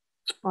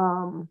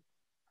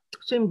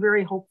seemed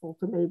very hopeful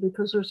to me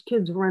because there's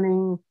kids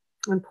running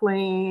and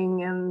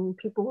playing and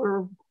people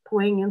were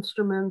playing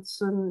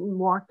instruments and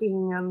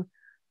walking. And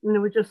it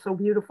was just so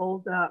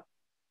beautiful that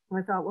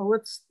I thought, well,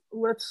 let's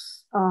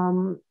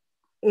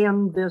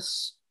end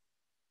this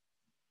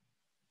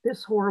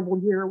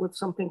horrible year with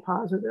something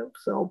positive.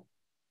 So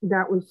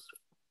that was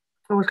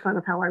kind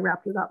of how I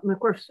wrapped it up. And of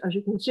course, as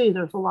you can see,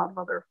 there's a lot of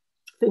other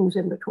things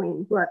in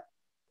between, but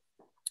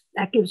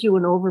that gives you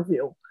an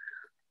overview.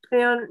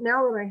 And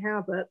now that I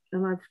have it,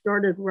 and I've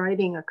started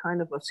writing a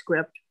kind of a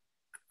script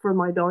for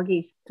my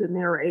doggie to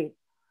narrate,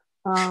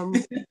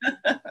 that's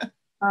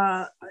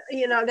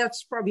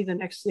probably the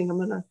next thing I'm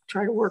going to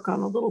try to work on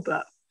a little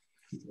bit.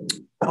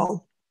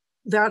 So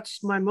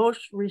that's my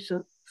most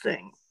recent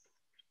thing.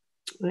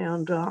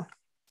 And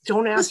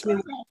don't ask me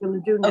what I'm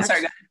going to do next.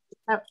 Sorry.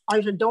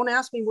 I said, don't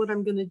ask me what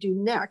I'm going to do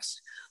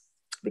next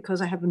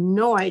because I have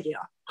no idea.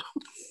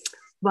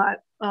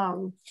 But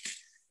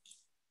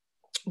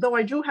though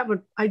I do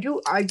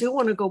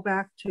want to go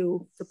back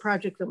to the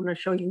project I'm going to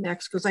show you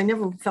next because I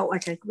never felt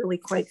like I really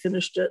quite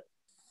finished it,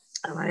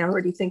 and I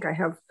already think I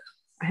have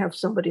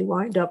somebody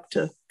lined up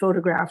to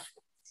photograph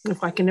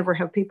if I can ever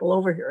have people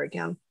over here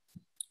again.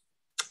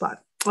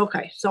 But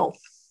okay, so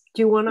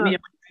do you want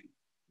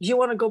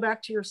to go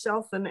back to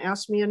yourself and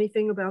ask me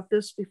anything about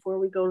this before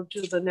we go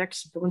to the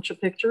next bunch of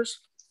pictures?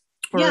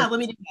 Yeah, let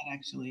me do that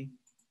actually.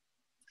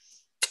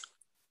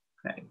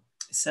 Okay,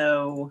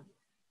 so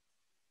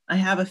I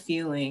have a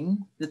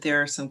feeling that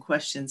there are some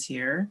questions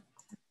here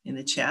in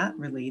the chat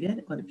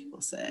related. What do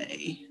people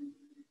say?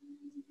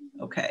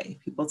 Okay,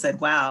 people said,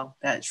 wow,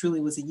 that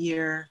truly was a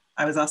year.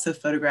 I was also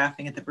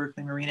photographing at the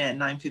Berkeley Marina at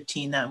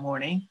 9:15 that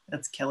morning.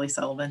 That's Kelly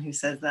Sullivan who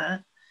says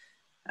that.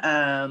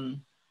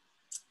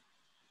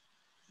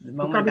 The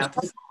moment about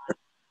the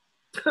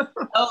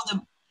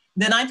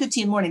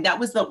 9:15 morning, that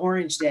was the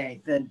orange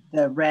day,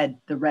 the red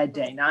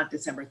day, not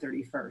December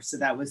 31st. So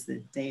that was the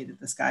day that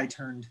the sky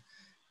turned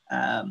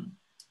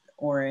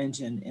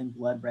orange and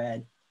blood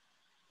red.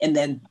 And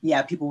then,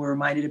 yeah, people were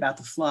reminded about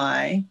the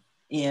fly.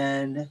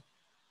 And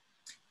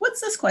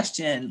what's this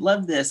question?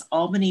 Love this.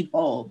 Albany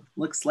Bulb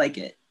looks like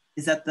it.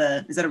 Is that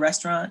a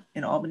restaurant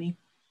in Albany?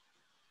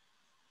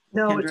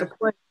 No, Kendra? It's a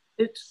place.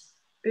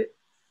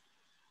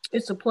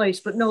 It's a place,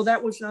 but no,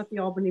 that was not the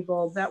Albany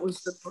Bulb. That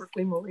was the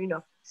Berkeley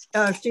Marina.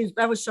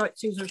 That was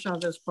Cesar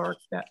Chavez Park,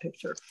 that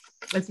picture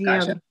at the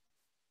Gotcha. end.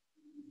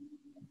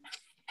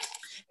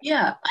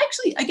 Yeah,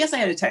 actually, I guess I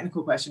had a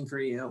technical question for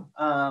you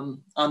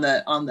on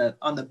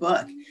the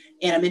book,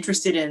 and I'm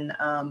interested in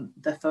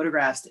the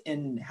photographs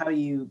and how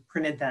you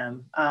printed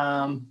them.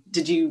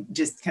 Did you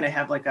just kind of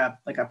have like a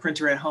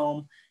printer at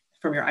home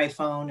from your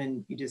iPhone,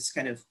 and you just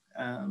kind of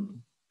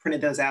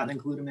printed those out and then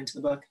glued them into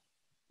the book?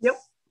 Yep,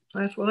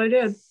 that's what I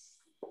did.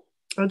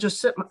 I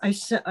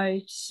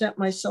sent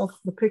myself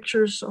the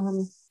pictures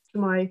to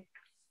my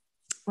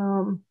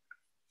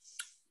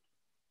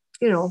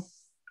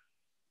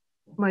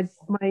my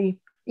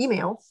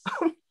email,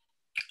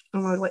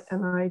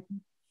 and I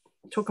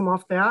took them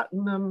off that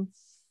and then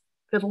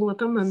fiddled with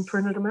them and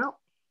printed them out,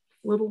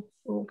 little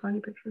tiny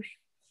pictures.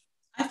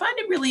 I find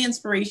it really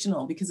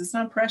inspirational because it's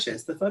not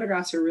precious. The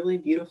photographs are really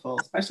beautiful,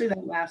 especially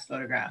that last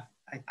photograph.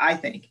 I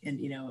think, and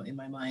in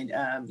my mind,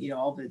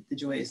 all the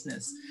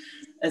joyousness,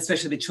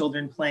 especially the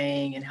children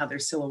playing and how they're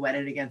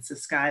silhouetted against the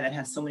sky that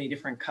has so many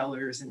different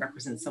colors and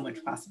represents so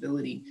much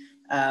possibility.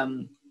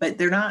 But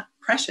they're not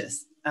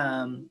precious.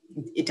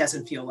 It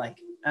doesn't feel like,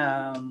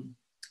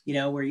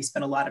 where you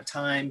spend a lot of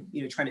time,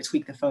 trying to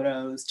tweak the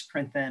photos to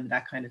print them,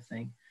 that kind of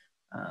thing.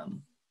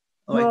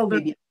 Well,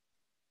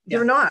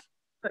 they're not.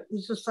 It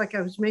was just like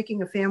I was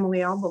making a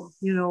family album,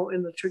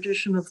 in the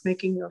tradition of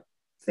making a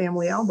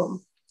family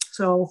album.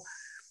 So,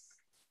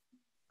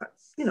 I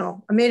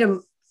made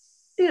them,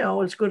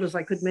 as good as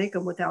I could make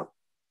them without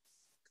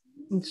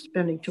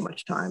spending too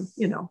much time,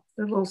 they're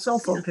little cell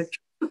phone pictures.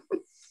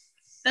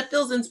 That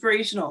feels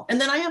inspirational. And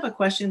then I have a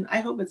question.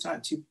 I hope it's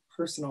not too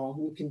personal.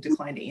 You can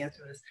decline to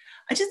answer this.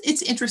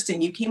 It's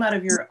interesting. You came out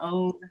of your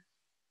own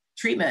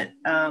treatment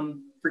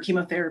for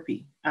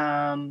chemotherapy,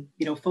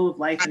 full of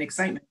life and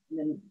excitement, and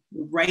then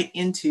right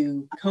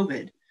into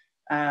COVID,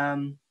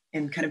 and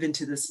kind of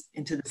into this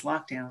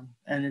lockdown.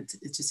 And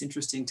it's just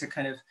interesting to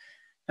kind of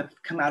have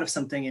come out of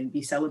something and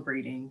be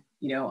celebrating,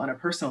 on a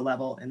personal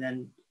level, and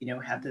then,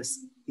 have this,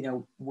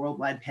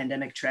 worldwide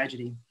pandemic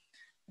tragedy.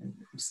 And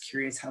I'm just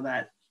curious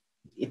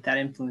if that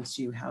influenced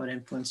you, how it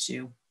influenced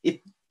you.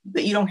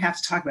 But you don't have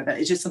to talk about that.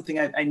 It's just something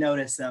I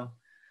noticed, though.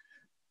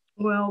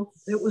 Well,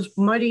 it was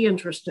mighty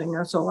interesting.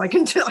 That's all I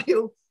can tell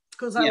you,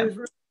 because I was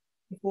really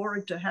looking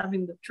forward to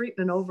having the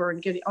treatment over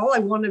and all I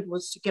wanted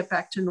was to get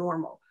back to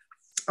normal.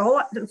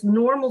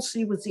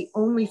 Normalcy was the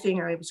only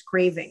thing I was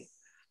craving.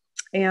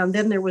 And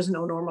then there was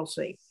no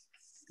normalcy.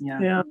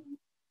 Yeah.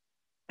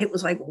 It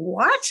was like,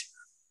 what?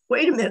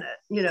 Wait a minute,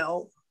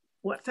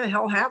 what the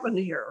hell happened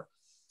here?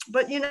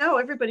 But,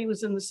 everybody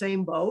was in the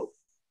same boat.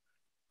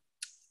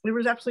 There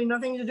was absolutely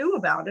nothing to do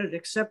about it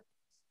except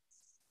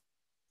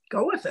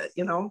go with it,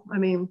 we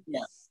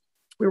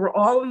were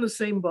all in the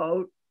same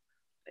boat,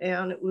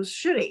 and it was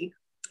shitty.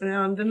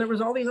 And then there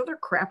was all these other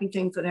crappy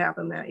things that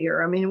happened that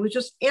year. It was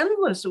just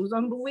endless. It was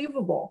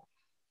unbelievable.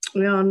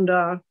 And,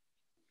 but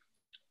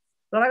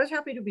I was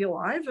happy to be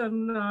alive,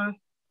 and, I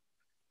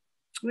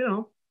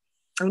knew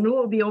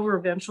it would be over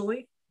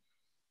eventually.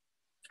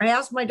 I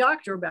asked my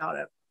doctor about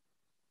it.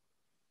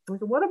 I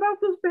said, what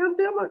about this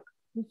pandemic?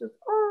 He said,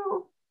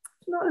 oh,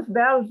 it's not as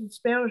bad as the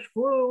Spanish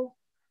flu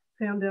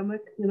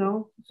pandemic, He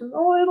says,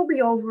 oh, it'll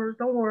be over.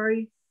 Don't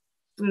worry.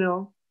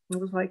 It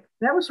was like,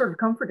 that was sort of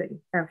comforting,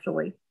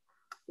 actually.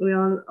 But,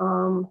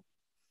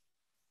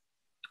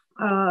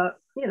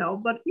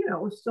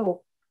 it was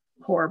still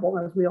horrible,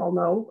 as we all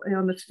know,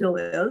 and it still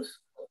is.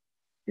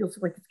 Feels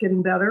like it's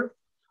getting better.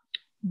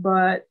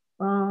 But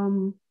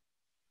I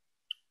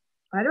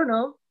don't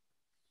know.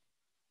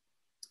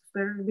 It's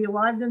better to be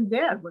alive than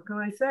dead. What can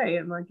I say?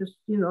 And I just,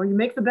 you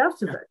make the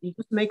best of it. You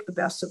just make the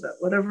best of it,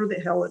 whatever the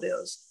hell it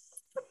is.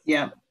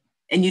 Yeah.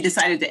 And you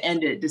decided to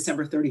end it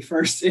December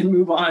 31st and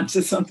move on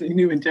to something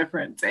new and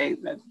different. Say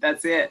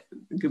that's it.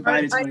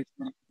 Goodbye to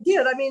 2020.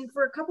 Yeah,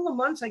 for a couple of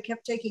months, I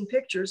kept taking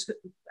pictures.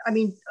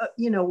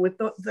 With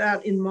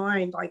that in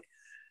mind, like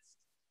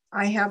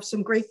I have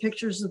some great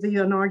pictures of the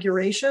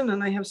inauguration,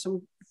 and I have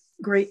some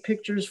great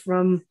pictures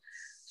from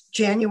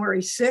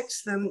January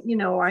 6th.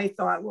 And, I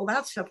thought, well,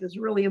 that stuff is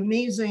really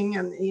amazing.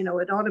 And,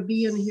 it ought to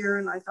be in here.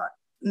 And I thought,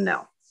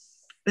 no,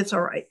 it's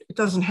all right. It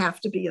doesn't have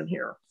to be in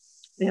here.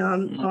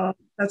 And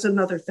that's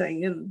another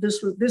thing. And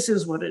this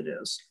is what it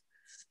is.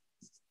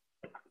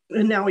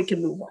 And now we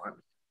can move on.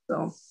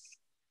 So.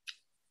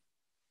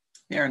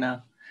 Fair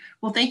enough.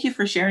 Well, thank you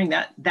for sharing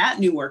that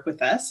new work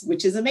with us,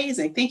 which is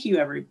amazing. Thank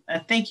you,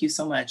 thank you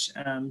so much,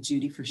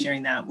 Judy, for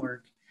sharing that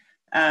work.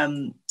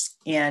 And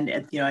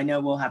I know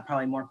we'll have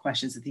probably more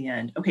questions at the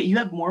end. Okay, you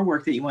have more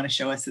work that you want to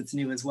show us that's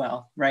new as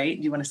well, right?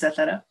 Do you want to set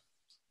that up?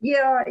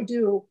 Yeah, I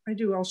do.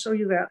 I'll show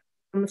you that.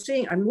 I'm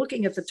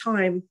looking at the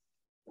time,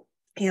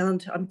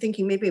 and I'm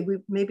thinking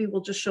maybe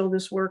we'll just show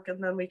this work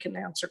and then we can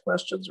answer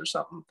questions or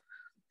something,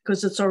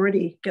 because it's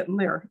already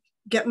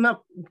getting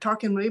up,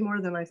 talking way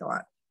more than I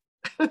thought.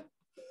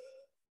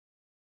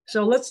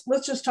 So let's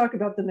just talk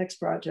about the next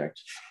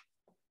project.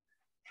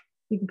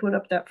 You can put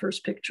up that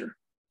first picture.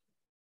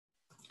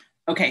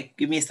 Okay,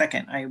 give me a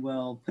second. I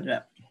will put it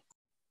up.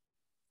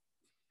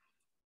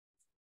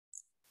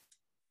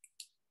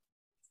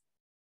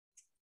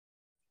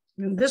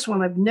 And this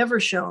one I've never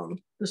shown,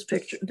 this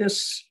picture,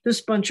 this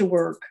bunch of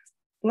work.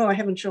 Well, I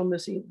haven't shown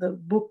this, the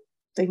book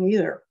thing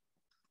either.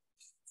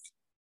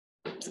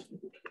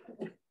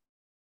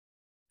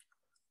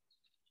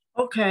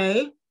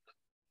 Okay.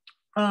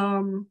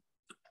 All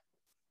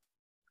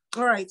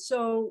right,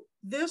 so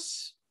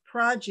this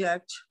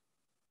project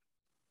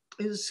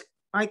is,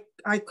 I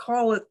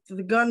call it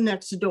the gun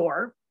next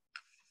door.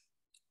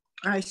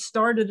 I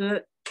started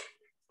it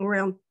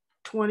around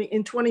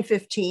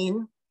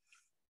 2015.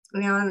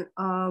 And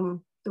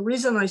the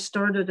reason I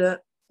started it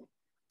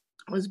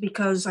was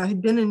because I had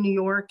been in New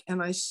York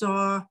and I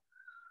saw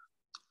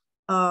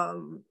a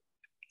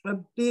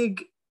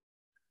big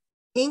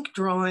ink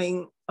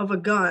drawing of a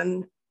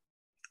gun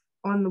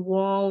on the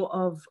wall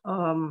of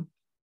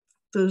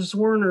the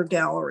Zwerner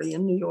Gallery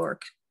in New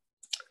York.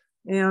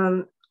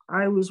 And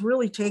I was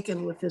really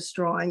taken with this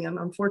drawing. And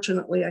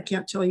unfortunately, I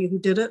can't tell you who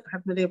did it. I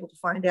haven't been able to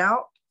find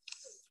out.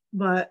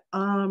 But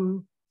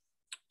the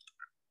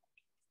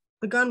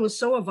gun was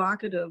so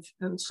evocative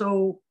and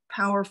so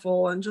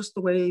powerful, and just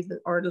the way the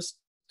artist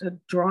had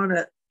drawn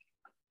it,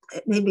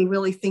 it made me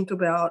really think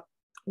about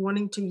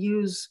wanting to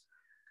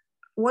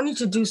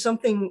do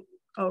something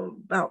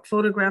about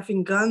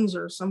photographing guns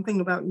or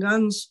something about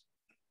guns,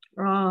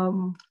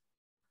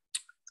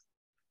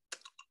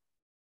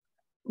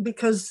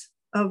 because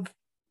of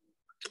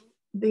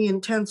the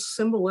intense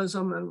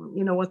symbolism and,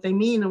 you know, what they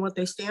mean and what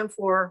they stand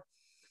for.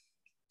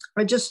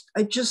 I just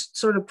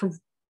sort of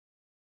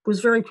was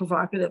very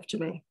provocative to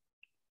me.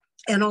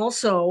 And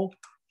also,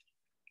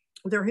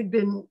 there had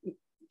been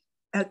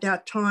at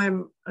that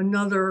time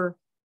another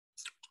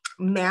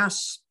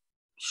mass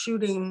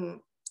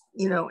shooting,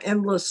 you know,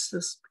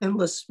 endless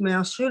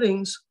mass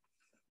shootings.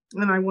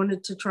 And I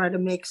wanted to try to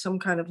make some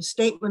kind of a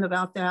statement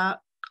about that.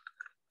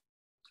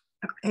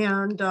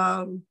 And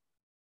I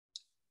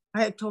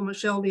had told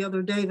Michelle the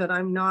other day that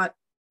I'm not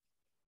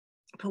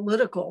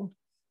political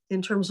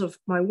in terms of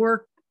my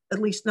work, at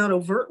least not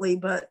overtly,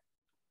 but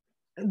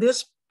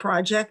this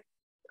project,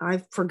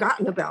 I've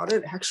forgotten about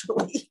it,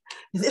 actually.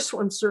 This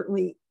one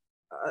certainly,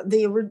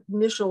 the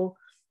initial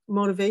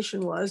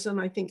motivation was,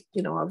 and I think,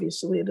 you know,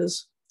 obviously it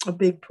is a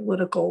big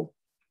political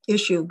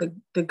issue,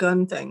 the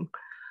gun thing.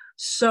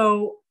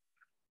 So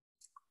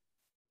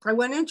I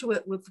went into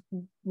it with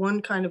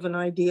one kind of an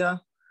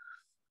idea,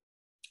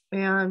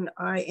 and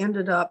I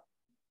ended up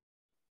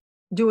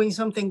doing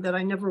something that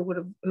I never would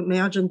have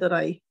imagined that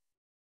I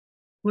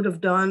would have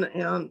done.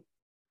 And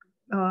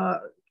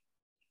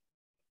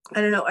I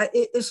don't know,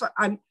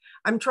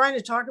 I'm trying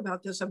to talk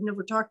about this. I've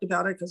never talked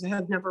about it because I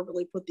had never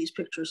really put these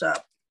pictures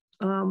up.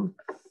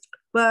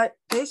 But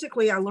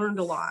basically I learned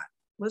a lot.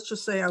 Let's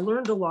just say I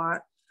learned a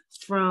lot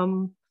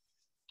from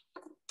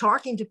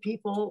talking to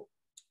people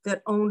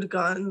that owned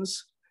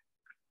guns.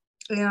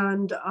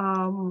 And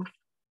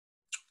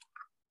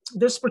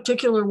this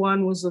particular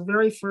one was the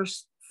very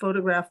first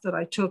photograph that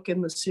I took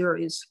in the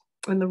series.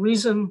 And the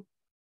reason,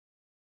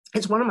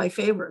 it's one of my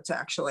favorites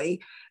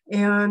actually.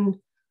 And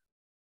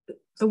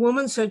the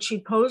woman said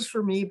she'd pose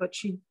for me, but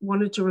she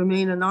wanted to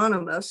remain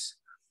anonymous.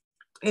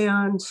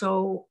 And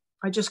so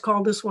I just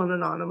called this one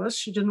anonymous.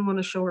 She didn't want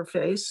to show her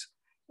face.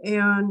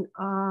 And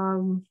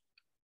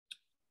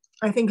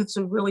I think it's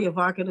a really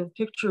evocative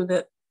picture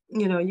that,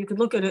 you know, you could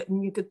look at it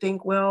and you could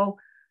think, well,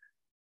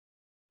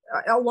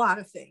 a lot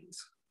of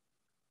things.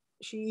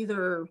 She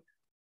either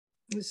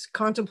is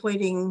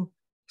contemplating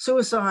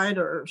suicide,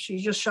 or she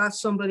just shot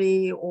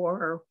somebody,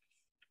 or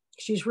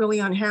she's really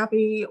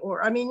unhappy,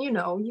 or, I mean, you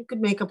know, you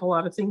could make up a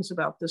lot of things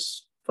about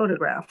this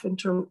photograph in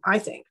terms, I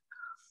think.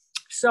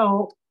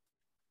 So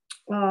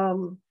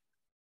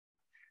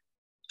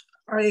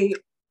I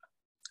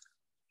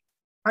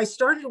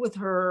started with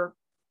her,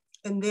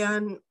 and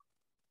then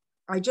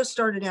I just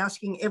started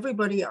asking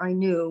everybody I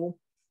knew,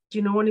 do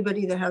you know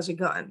anybody that has a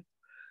gun?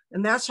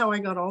 And that's how I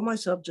got all my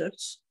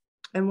subjects.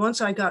 And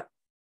once I got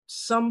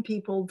some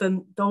people,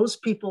 then those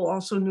people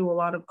also knew a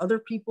lot of other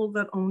people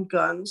that owned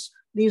guns.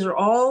 These are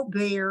all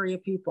Bay Area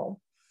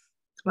people.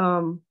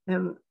 And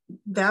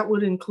that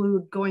would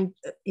include going,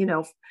 you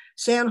know,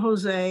 San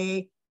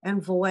Jose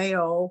and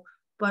Vallejo,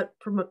 but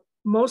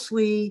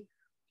mostly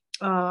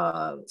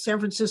San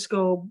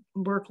Francisco,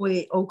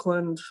 Berkeley,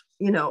 Oakland,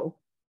 you know,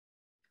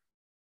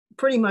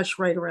 pretty much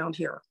right around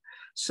here.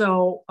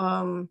 So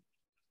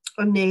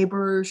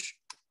neighbors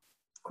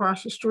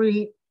across the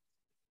street.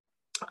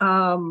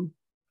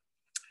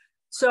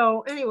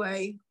 So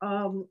anyway,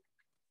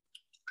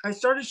 I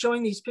started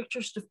showing these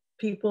pictures to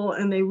people,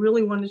 and they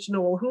really wanted to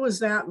know, well, who is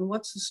that and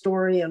what's the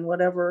story and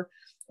whatever.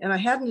 And I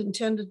hadn't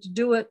intended to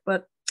do it,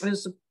 but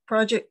as the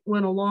project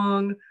went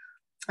along,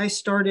 I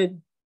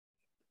started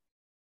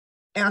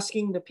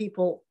asking the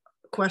people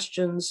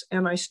questions,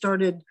 and I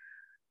started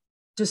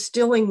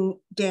distilling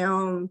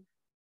down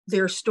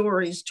their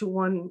stories to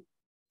one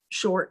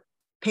short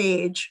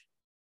page.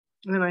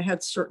 And I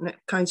had certain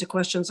kinds of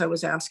questions I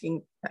was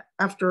asking.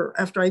 After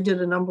I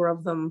did a number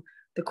of them,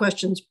 the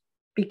questions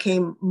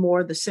became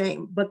more the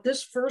same. But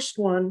this first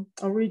one,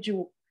 I'll read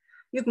you,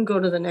 you can go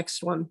to the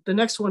next one. The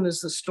next one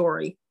is the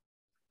story.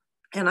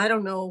 And I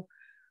don't know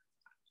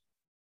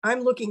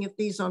I'm looking at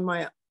these on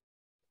my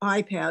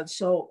iPad,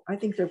 so I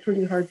think they're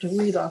pretty hard to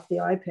read off the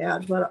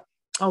iPad, but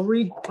I'll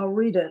read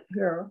it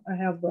here. I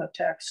have the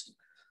text.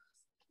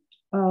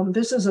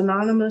 This is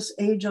anonymous,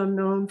 age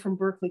unknown, from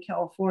Berkeley,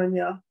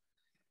 California.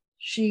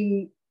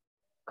 She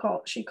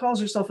calls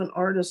herself an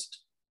artist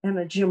and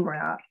a gym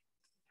rat.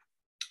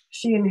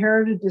 She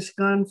inherited this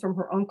gun from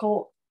her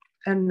uncle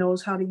and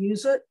knows how to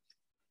use it.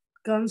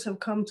 Guns have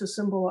come to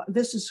symbolize,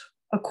 this is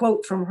a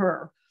quote from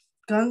her.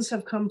 Guns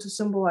have come to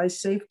symbolize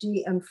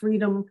safety and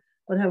freedom,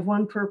 but have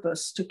one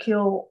purpose: to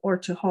kill or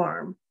to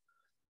harm.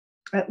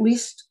 At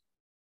least,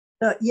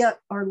 yet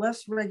are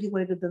less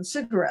regulated than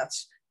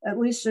cigarettes. At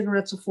least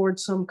cigarettes afford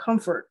some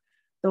comfort,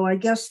 though I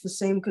guess the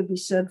same could be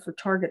said for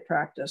target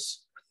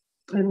practice.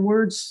 And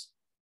words,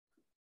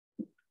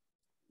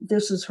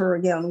 this is her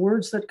again,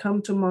 words that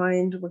come to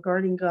mind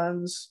regarding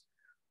guns: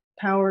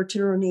 power,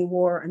 tyranny,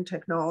 war, and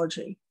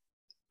technology.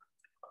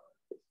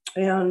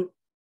 And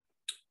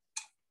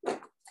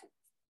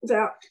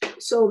that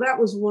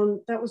was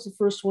the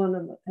first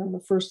one and the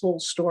first little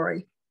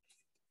story.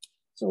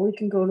 So we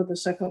can go to the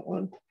second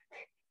one.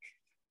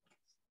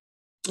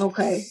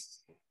 Okay,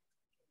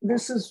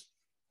 this is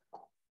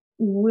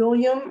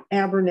William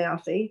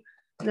Abernathy.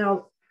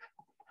 Now,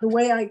 the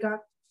way I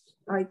got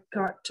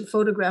to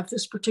photograph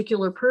this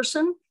particular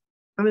person,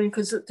 I mean,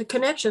 because the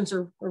connections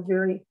are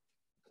very,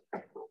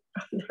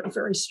 they're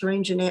very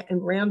strange and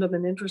random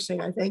and interesting,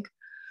 I think.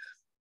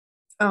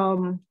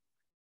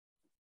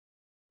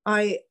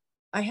 I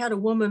had a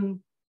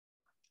woman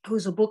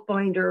who's a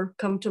bookbinder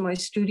come to my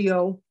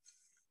studio,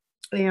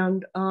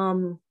 and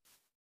I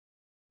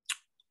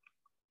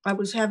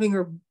was having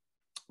her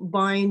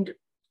bind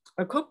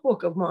a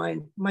cookbook of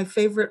mine, my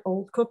favorite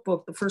old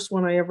cookbook, the first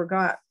one I ever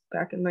got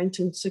back in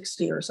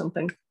 1960 or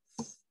something.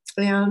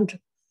 And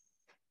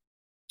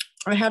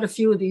I had a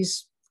few of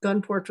these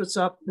gun portraits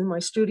up in my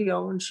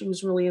studio, and she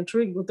was really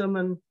intrigued with them.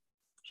 And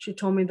she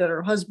told me that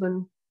her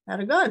husband had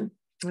a gun.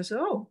 I said,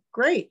 oh,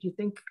 great. You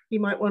think he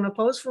might want to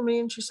pose for me?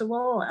 And she said,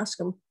 well, I'll ask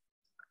him.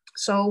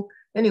 So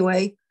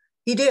anyway,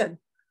 he did.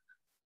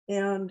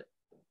 And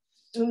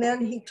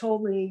then he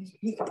told me,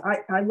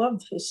 I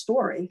loved his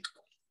story.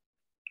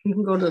 You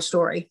can go to the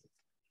story.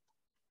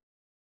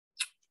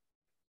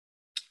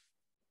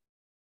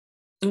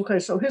 Okay,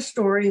 so his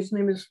story, his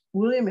name is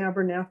William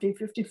Abernathy,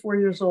 54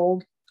 years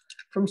old,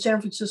 from San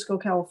Francisco,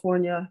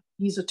 California.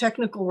 He's a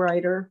technical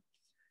writer.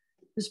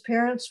 His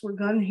parents were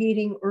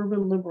gun-hating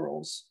urban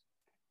liberals.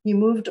 He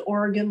moved to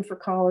Oregon for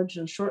college,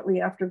 and shortly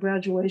after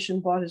graduation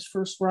bought his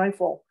first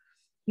rifle.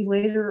 He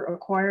later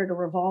acquired a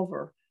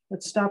revolver,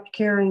 but stopped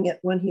carrying it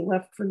when he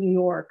left for New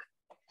York.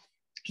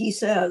 He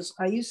says,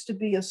 I used to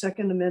be a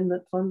Second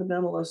Amendment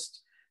fundamentalist,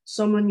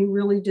 someone you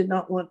really did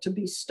not want to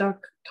be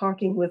stuck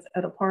talking with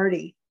at a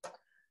party.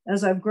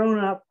 As I've grown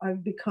up,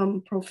 I've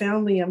become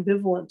profoundly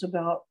ambivalent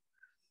about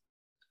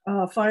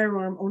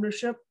firearm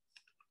ownership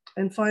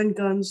and find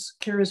guns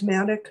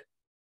charismatic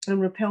and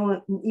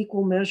repellent in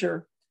equal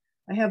measure.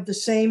 I have the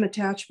same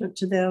attachment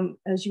to them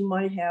as you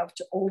might have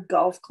to old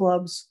golf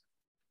clubs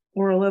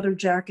or a leather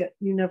jacket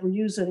you never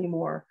use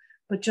anymore,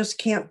 but just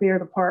can't bear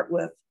to part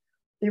with.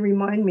 They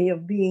remind me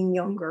of being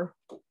younger.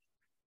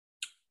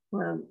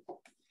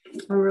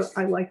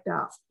 I like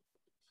that,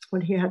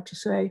 what he had to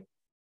say.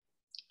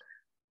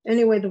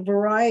 Anyway, the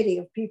variety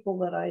of people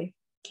that I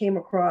came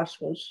across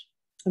was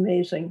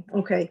amazing.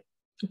 Okay,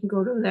 we can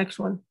go to the next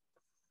one.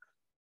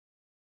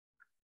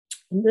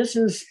 And this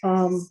is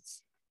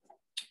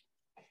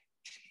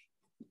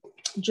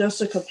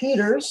Jessica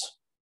Peters,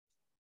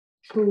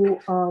 who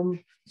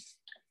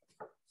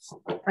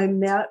I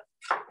met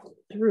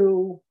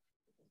through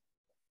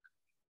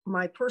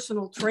my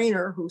personal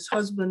trainer, whose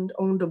husband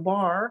owned a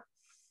bar.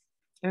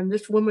 And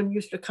this woman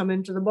used to come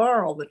into the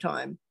bar all the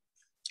time.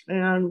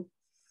 And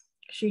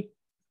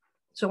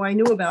so I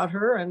knew about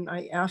her, and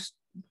I asked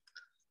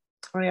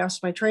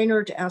my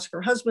trainer to ask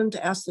her husband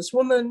to ask this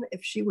woman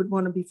if she would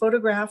want to be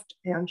photographed.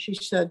 And she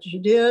said she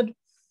did.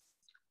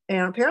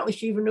 And apparently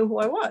she even knew who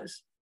I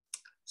was.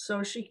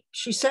 So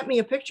she sent me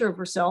a picture of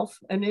herself,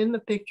 and in the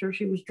picture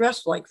she was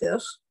dressed like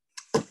this.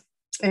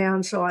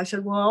 And so I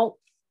said, well,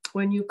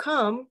 when you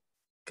come,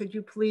 could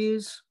you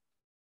please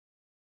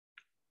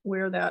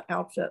wear that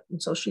outfit?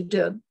 And so she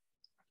did.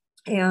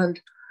 And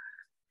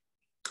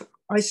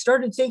I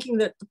started thinking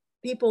that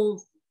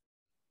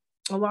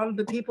a lot of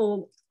the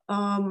people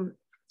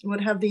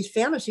would have these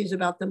fantasies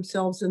about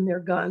themselves and their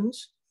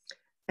guns,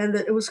 and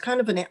that it was kind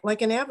of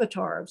like an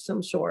avatar of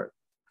some sort.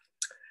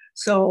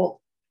 So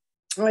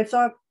I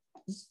thought,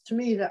 to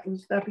me,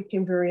 that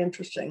became very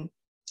interesting.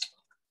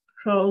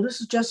 So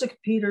this is Jessica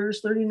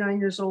Peters, 39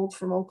 years old,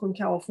 from Oakland,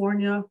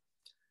 California.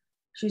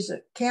 She's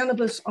a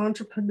cannabis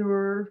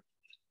entrepreneur,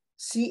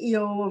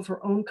 CEO of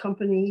her own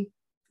company,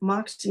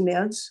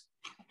 Maxine,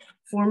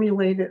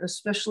 formulated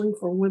especially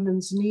for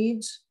women's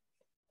needs.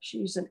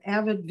 She's an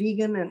avid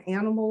vegan and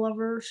animal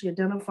lover. She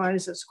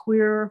identifies as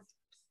queer.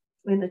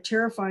 In a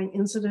terrifying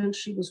incident,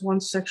 she was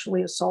once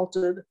sexually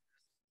assaulted.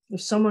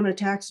 If someone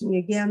attacks me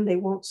again, they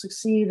won't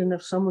succeed. And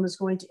if someone is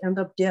going to end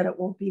up dead, it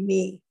won't be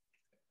me.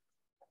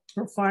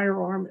 her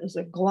firearm is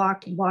a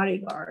Glock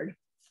bodyguard.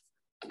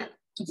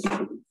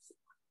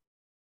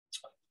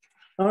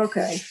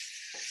 Okay,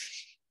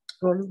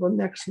 go to the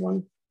next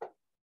one.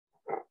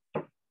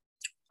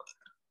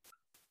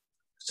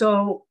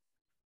 So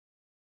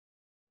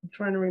I'm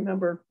trying to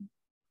remember.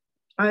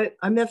 I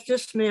met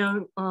this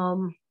man. I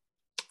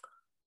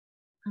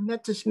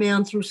met this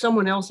man through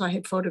someone else I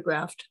had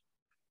photographed.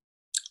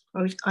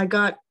 I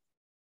got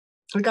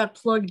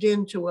plugged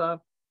into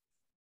a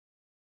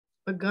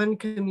gun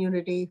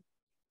community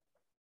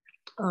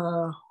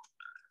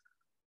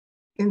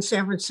in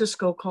San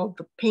Francisco called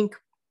the Pink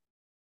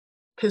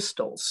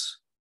Pistols,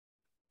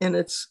 and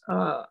it's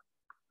a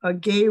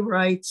gay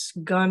rights,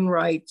 gun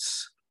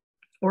rights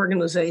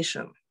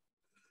organization.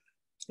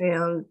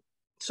 And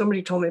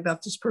somebody told me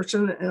about this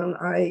person, and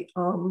I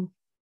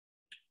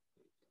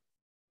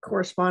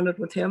corresponded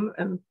with him,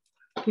 and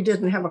he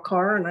didn't have a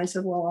car, and I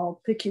said, well,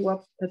 I'll pick you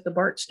up at the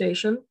BART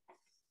station,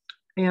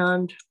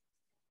 and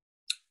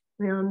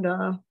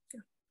I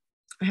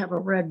have a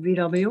red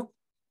VW.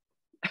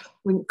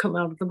 We can come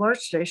out of the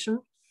BART station.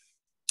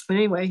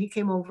 Anyway, he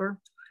came over,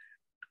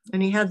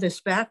 and he had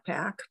this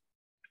backpack,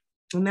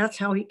 and that's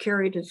how he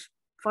carried his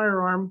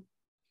firearm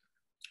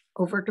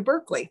over to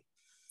Berkeley.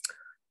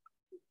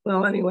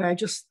 Well, anyway,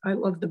 I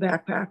loved the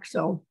backpack,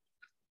 so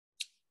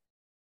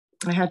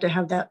I had to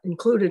have that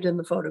included in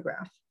the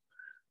photograph.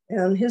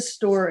 And his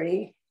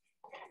story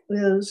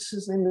is,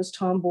 his name is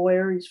Tom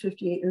Boyer. He's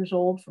 58 years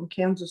old, from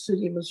Kansas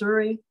City,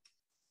 Missouri.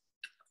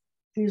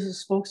 He's a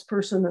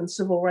spokesperson and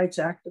civil rights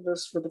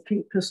activist for the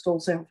Pink Pistol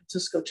San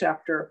Francisco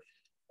chapter,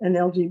 an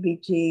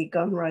LGBT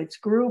gun rights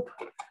group.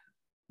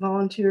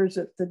 Volunteers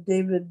at the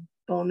David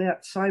Bonnet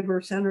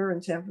Cyber Center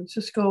in San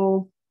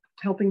Francisco,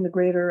 helping the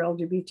greater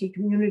LGBT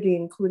community,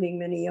 including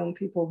many young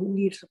people who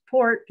need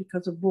support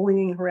because of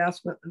bullying,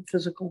 harassment, and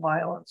physical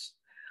violence.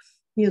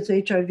 He is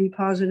HIV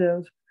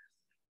positive,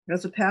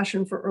 has a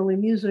passion for early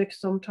music,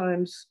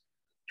 sometimes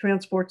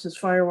transports his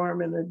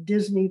firearm in a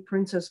Disney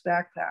princess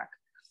backpack.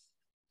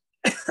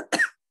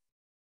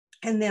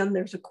 And then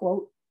there's a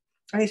quote.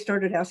 I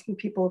started asking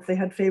people if they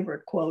had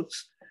favorite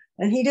quotes,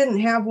 and he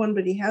didn't have one,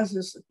 but he has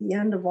this at the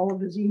end of all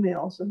of his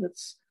emails, and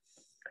it's,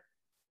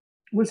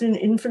 within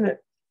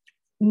infinite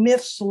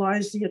myths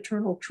lies the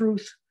eternal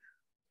truth.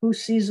 Who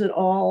sees it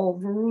all?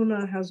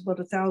 Varuna has but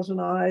 1,000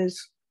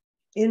 eyes.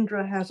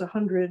 Indra has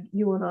 100.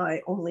 You and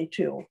I only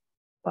 2.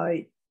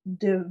 By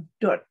Div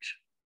Dutch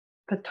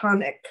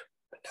Patanic.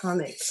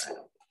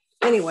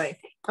 Anyway,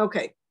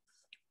 okay.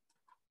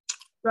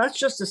 That's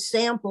just a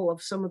sample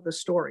of some of the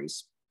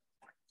stories.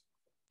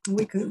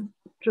 We can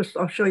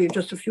I'll show you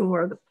just a few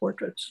more of the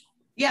portraits.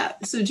 Yeah,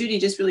 so Judy,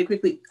 just really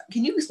quickly,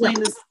 can you explain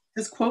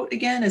this quote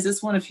again? Is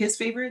this one of his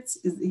favorites?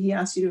 He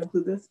asked you to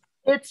include this?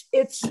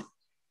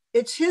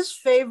 It's his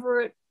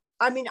favorite.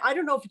 I mean, I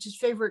don't know if it's his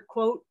favorite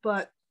quote,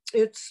 but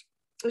it's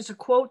a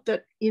quote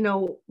that, you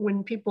know,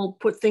 when people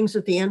put things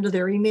at the end of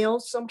their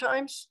emails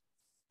sometimes.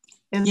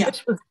 And yeah.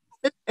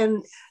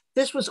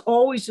 This was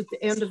always at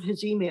the end of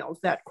his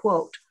emails, that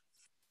quote.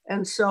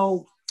 And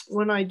so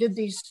when I did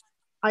these,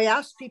 I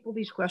asked people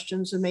these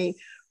questions, and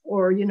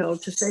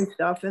to say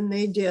stuff, and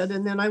they did.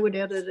 And then I would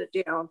edit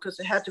it down because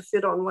it had to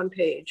fit on one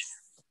page.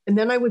 And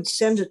then I would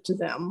send it to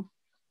them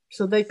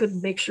so they could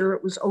make sure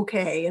it was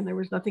okay and there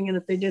was nothing in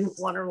it they didn't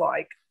want or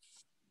like.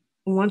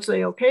 And once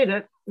they okayed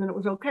it, then it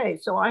was okay.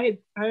 So I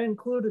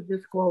included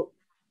this quote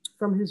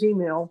from his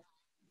email,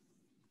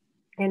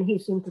 and he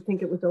seemed to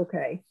think it was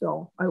okay.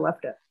 So I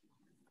left it.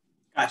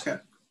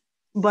 Gotcha.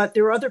 But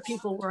there are other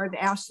people where I've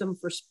asked them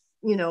for,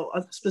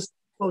 specific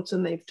quotes,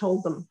 and they've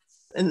told them,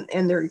 and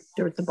they're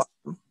at the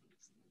bottom.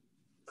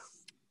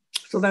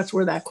 So that's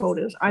where that quote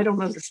is. I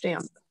don't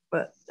understand,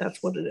 but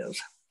that's what it is.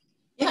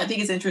 Yeah, I think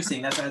it's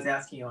interesting. That's what I was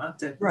asking you. I'll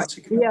right.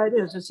 Yeah, it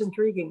is. It's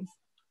intriguing.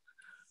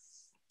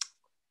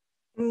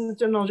 And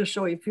then I'll just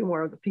show you a few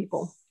more of the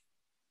people.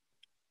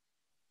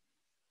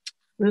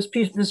 This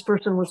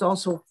person was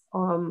also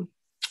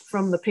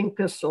from the Pink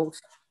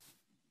Pistols,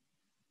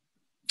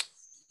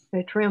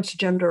 a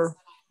transgender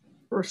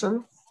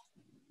person.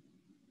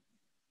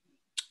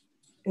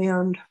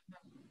 And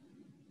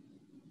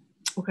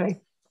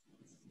okay,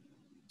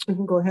 we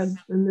can go ahead.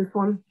 And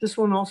this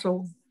one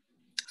also,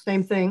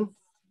 same thing.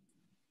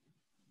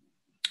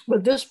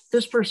 But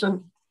this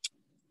person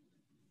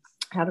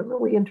had a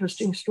really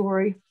interesting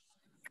story.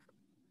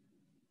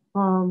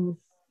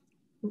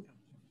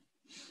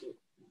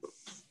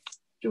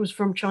 She was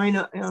from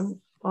China,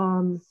 and I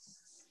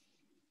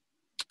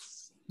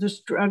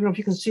don't know if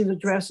you can see the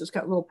dress, it's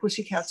got little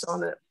pussycats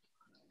on it.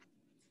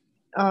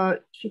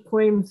 She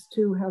claims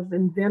to have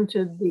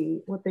invented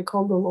what they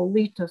call the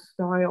Lolita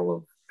style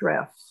of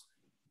dress.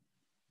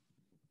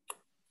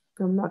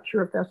 I'm not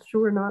sure if that's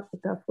true or not,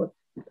 but that's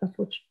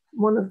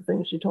one of the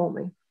things she told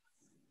me.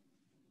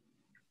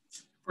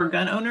 For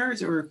gun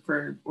owners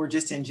or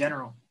just in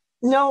general?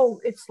 No,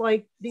 it's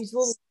like these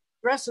little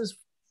dresses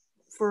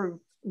for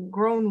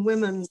grown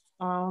women.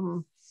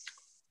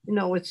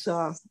 It's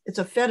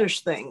a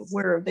fetish thing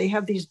where they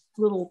have these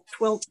little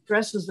 12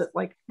 dresses that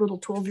like little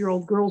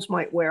 12-year-old girls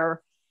might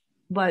wear,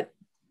 but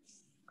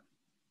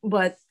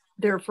but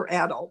they're for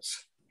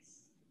adults.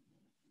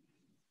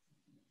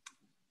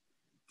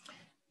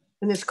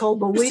 And it's called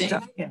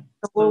Lolita, yeah.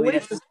 the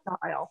Lolita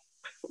style.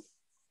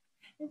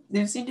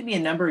 There seem to be a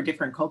number of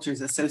different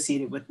cultures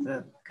associated with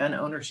the gun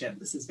ownership.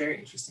 This is very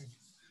interesting.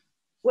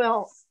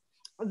 Well,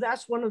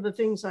 that's one of the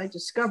things I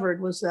discovered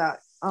was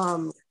that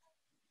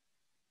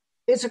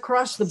it's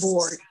across the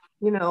board,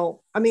 you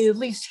know, I mean, at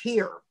least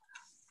here.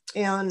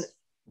 And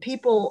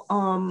people,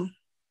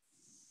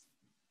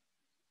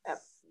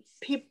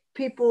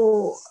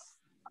 people,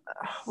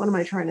 what am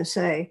I trying to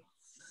say?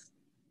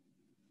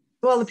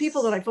 Well, the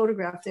people that I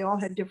photographed, they all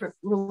had different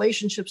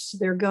relationships to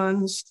their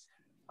guns.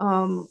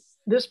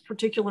 This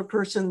particular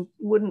person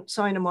wouldn't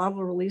sign a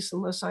model release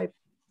unless I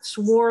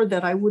swore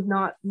that I would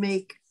not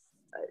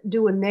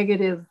do a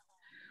negative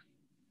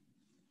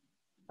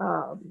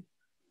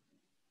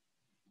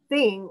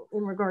thing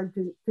in regard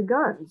to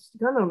gun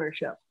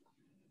ownership.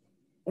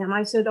 And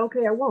I said,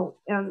 okay, I won't.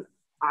 And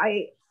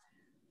I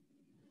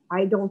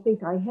don't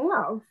think I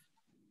have.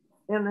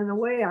 And in a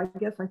way, I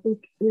guess I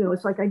think, you know,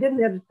 it's like I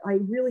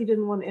really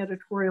didn't want to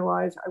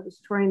editorialize. I was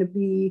trying to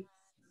be,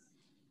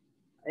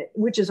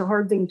 which is a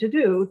hard thing to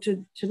do,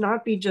 to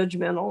not be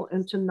judgmental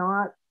and to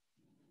not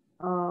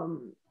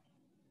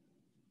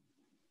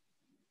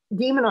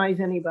demonize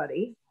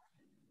anybody,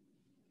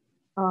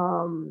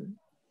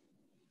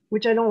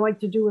 which I don't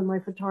like to do in my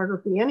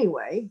photography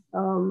anyway.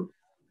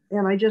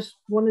 And I just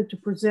wanted to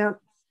present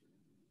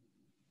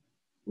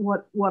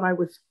what I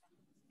was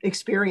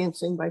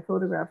experiencing by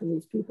photographing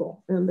these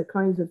people and the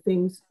kinds of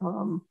things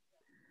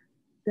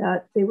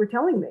that they were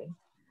telling me.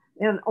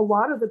 And a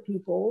lot of the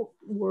people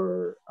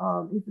were,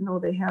 even though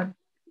they had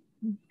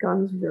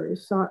guns,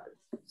 various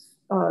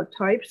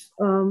types,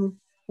 a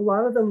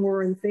lot of them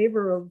were in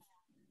favor of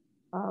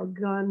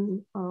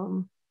gun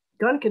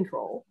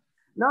control.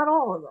 Not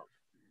all of them,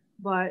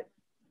 but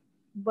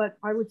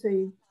I would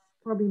say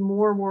probably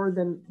more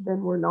than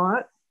were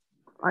not.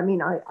 I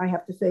mean, I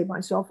have to say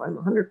myself, I'm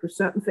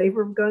 100% in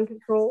favor of gun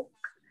control.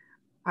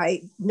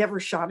 I never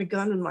shot a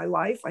gun in my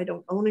life. I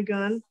don't own a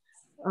gun.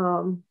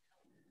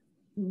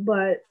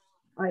 But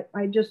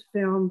I just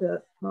found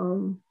that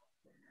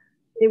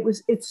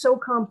it's so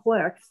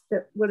complex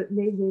that what it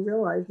made me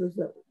realize was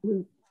that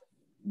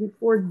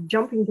before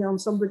jumping down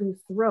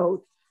somebody's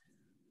throat,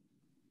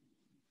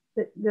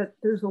 that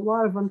there's a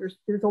lot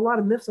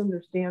of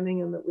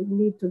misunderstanding, and that we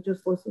need to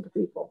just listen to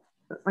people.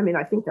 I mean,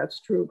 I think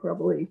that's true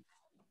probably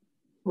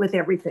with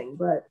everything,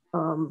 but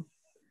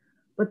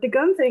the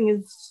gun thing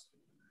is,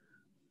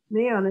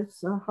 man,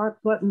 it's a hot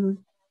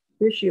button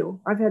issue.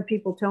 I've had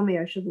people tell me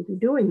I shouldn't be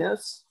doing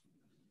this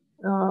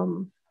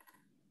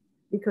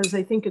because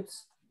they think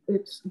it's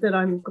that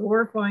I'm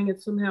glorifying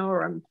it somehow,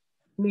 or I'm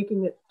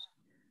making it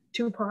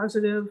too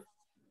positive.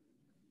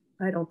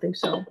 I don't think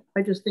so.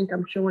 I just think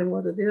I'm showing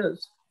what it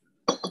is,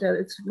 that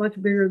it's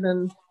much bigger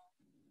than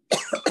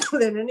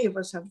any of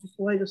us have the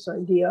slightest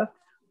idea.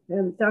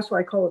 And that's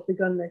why I call it the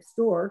gun next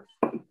door,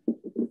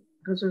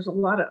 because there's a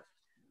lot of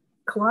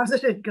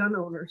closeted gun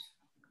owners.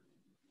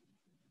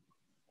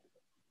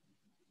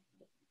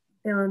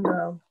 And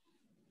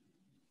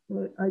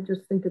I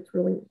just think it's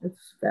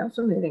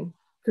fascinating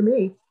to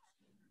me.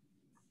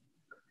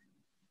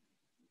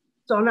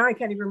 So now I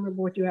can't even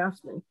remember what you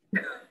asked me.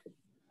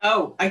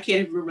 Oh, I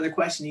can't even remember the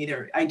question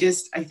either. I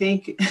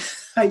think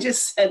I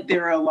just said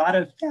there are a lot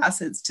of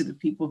facets to the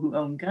people who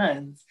own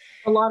guns.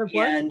 A lot of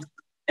what? And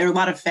there are a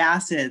lot of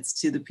facets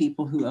to the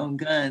people who own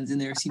guns,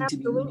 and there seem to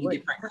be many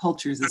different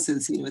cultures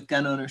associated with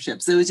gun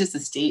ownership. So it was just a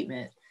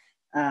statement.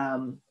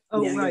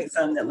 Right.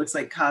 Some that looks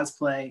like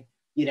cosplay,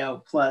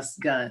 plus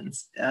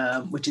guns,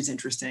 which is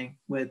interesting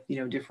with,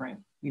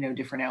 different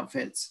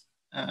outfits.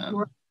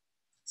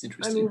 It's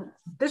interesting. I mean,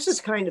 this is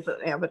kind of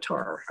an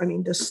avatar. I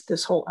mean,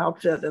 this whole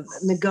outfit and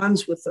the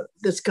guns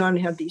this gun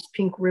had these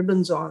pink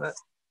ribbons on it.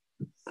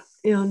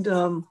 And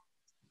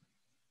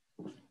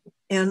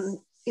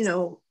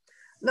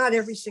not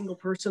every single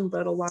person,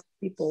 but a lot of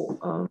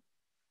people,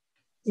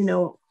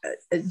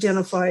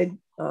 identified,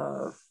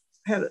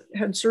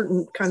 had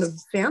certain kind of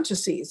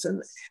fantasies.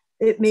 And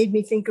it made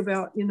me think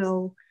about,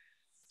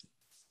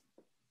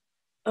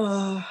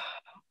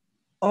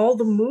 all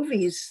the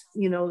movies,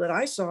 that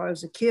I saw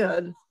as a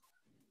kid,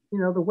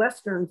 the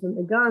Westerns and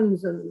the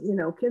guns and,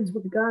 kids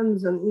with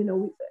guns.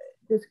 And,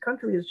 this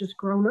country has just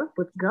grown up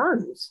with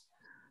guns.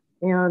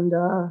 And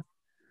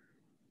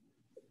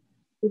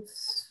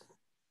it's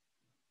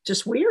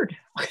just weird.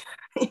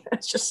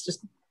 It's just a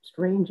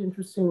strange,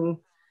 interesting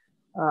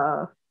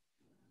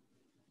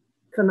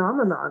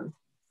phenomenon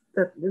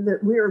that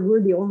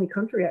we're the only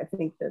country, I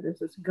think, that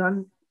is as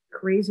gun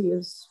crazy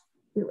as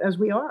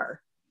we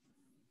are.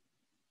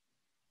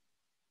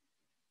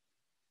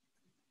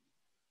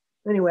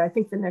 Anyway, I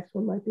think the next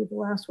one might be the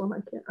last one.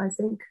 I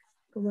think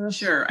the last.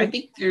 Sure, I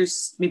think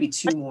there's maybe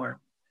two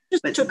more.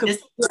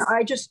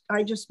 I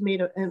just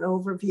made an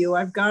overview.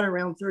 I've got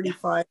around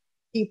 35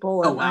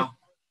 people. Oh wow!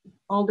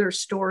 All their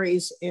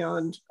stories,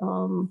 and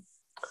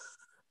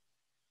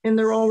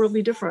they're all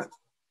really different.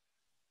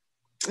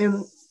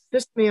 And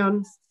this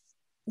man,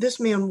 this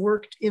man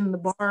worked in the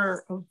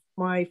bar of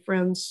my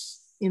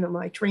friend's,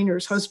 my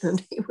trainer's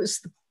husband. He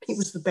was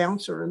the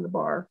bouncer in the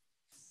bar,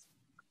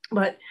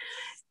 but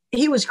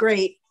he was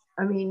great.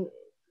 I mean,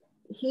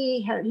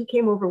 he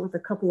came over with a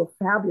couple of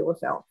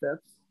fabulous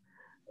outfits,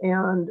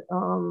 and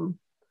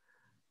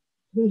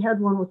he had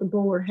one with a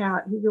bowler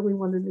hat. He really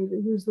wanted me to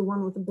use the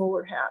one with the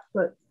bowler hat,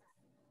 but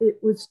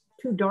it was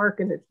too dark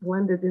and it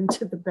blended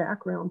into the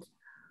background.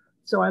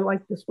 So I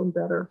liked this one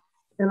better.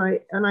 And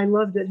I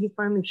loved it. He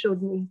finally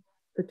showed me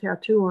the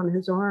tattoo on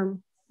his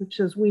arm, which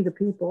says "We the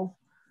People."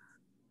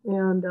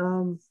 And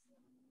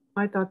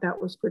I thought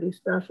that was pretty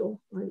special.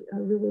 I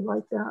really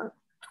liked that.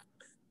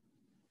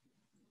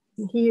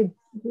 He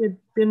had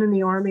been in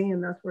the Army,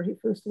 and that's where he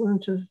first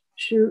learned to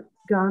shoot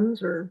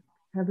guns or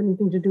have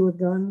anything to do with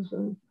guns.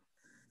 And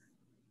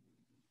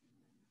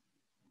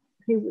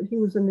he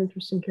was an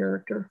interesting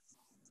character.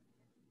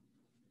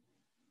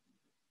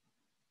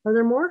 Are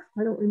there more?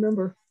 I don't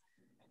remember.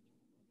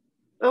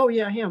 Oh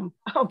yeah, him.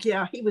 Oh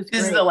yeah, he was great.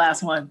 This is the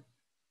last one.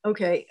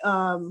 Okay.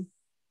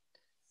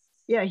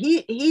 Yeah,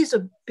 he's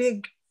a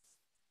big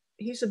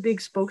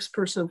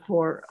spokesperson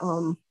for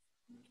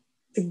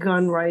the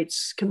gun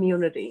rights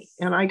community,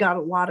 and I got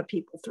a lot of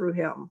people through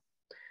him.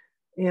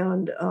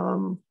 And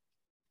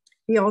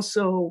he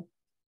also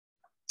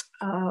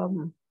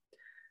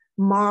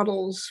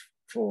models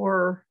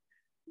for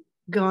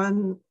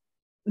gun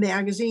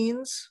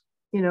magazines,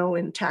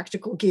 in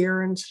tactical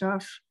gear and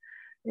stuff.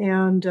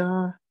 And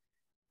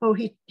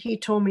he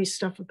told me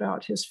stuff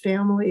about his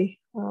family.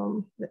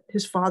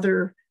 His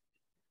father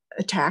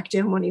attacked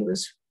him when he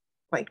was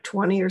like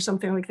 20 or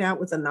something like that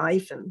with a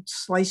knife and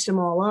sliced him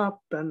all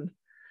up. And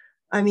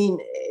I mean,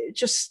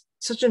 just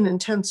such an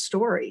intense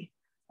story.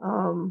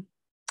 And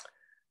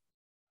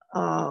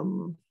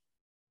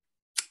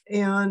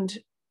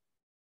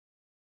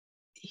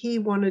he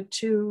wanted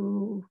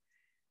to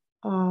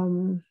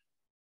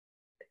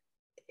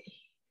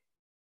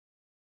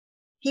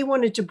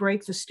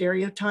break the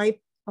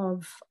stereotype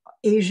of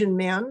Asian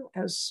men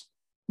as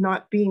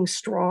not being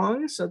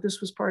strong. So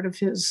this was part of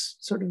his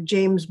sort of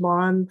James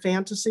Bond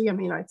fantasy. I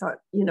mean, I thought,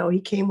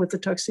 he came with the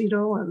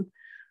tuxedo, and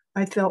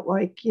I felt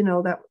like,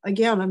 that,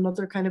 again,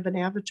 another kind of an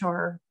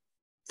Avatar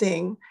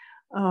thing.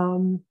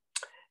 And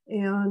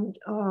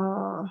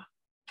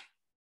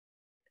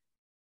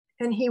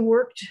he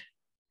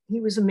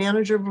was a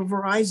manager of a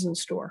Verizon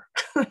store.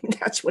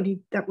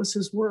 That was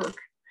his work.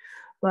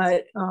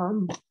 But,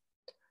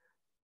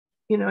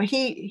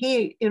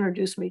 he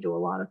introduced me to a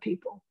lot of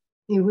people.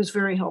 He was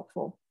very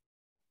helpful.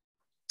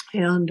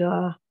 And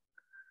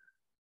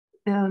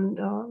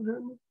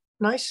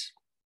nice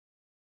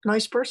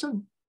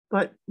person,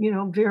 but,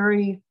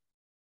 very,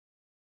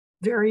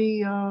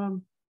 very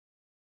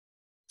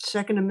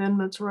Second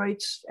Amendment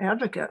rights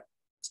advocate.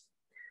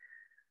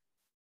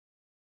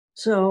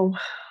 So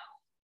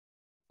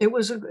it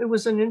was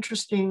an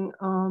interesting,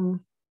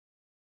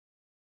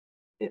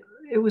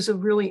 it was a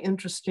really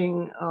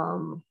interesting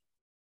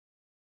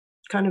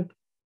kind of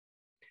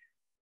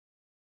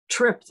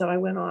trip that I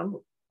went on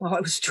while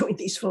I was doing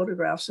these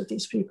photographs of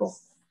these people.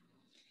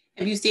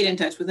 Have you stayed in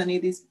touch with any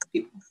of these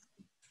people?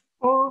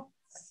 Oh,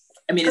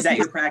 I mean, is that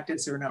your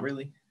practice or not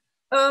really?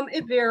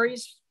 It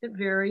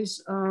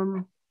varies.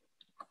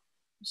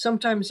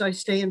 Sometimes I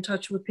stay in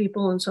touch with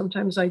people and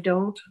sometimes I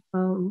don't.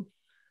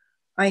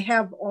 I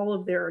have all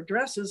of their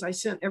addresses. I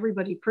sent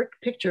everybody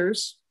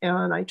pictures,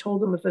 and I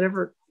told them if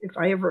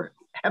I ever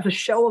have a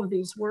show of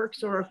these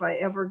works, or if I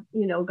ever,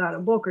 got a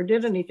book or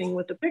did anything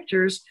with the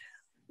pictures,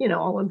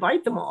 I'll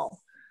invite them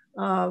all.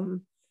 I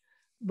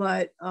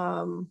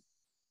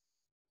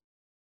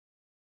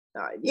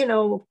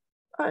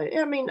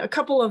mean, a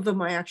couple of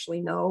them I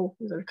actually know.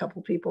 There are a couple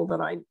of people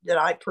that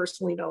I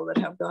personally know that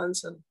have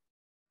guns, and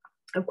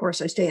of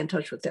course I stay in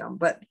touch with them.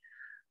 But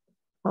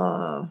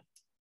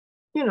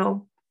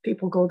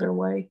people go their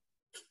way.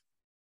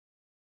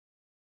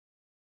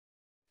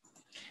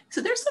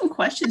 So there's some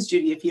questions,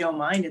 Judy, if you don't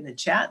mind, in the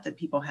chat that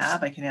people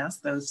have. I can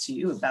ask those to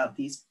you about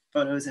these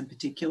photos in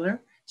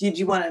particular. Did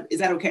you want to? Is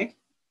that okay?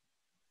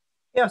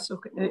 Yes.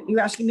 Okay. You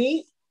asking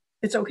me?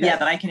 It's okay. Yeah,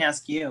 but I can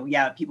ask you.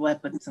 Yeah, people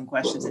have put some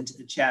questions into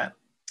the chat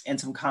and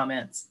some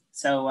comments.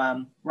 So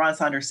Ron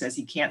Saunders says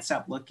he can't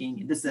stop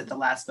looking. This is at the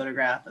last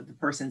photograph of the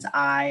person's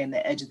eye and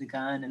the edge of the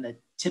gun and the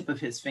tip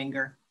of his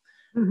finger.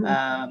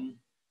 Mm-hmm.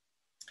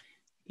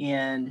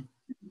 And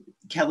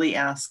Kelly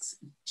asks,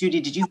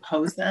 Judy, did you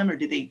pose them or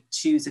did they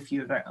choose a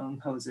few of their own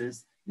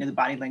poses? The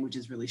body language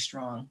is really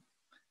strong.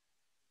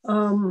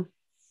 With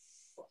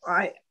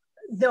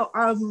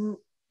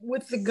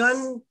the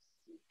gun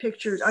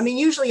pictures, I mean,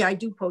 usually I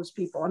do pose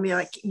people. I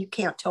mean, you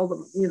can't tell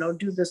them,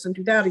 do this and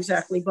do that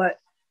exactly, but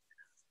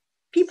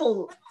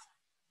people,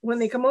 when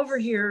they come over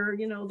here,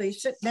 they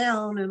sit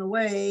down in a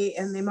way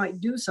and they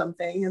might do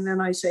something. And then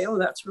I say, oh,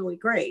 that's really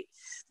great.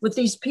 With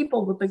these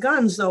people with the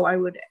guns, though, I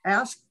would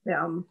ask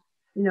them,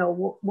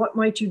 what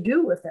might you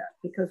do with it?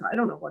 Because I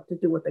don't know what to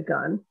do with a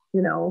gun,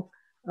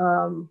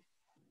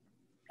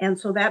 and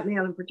so that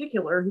man in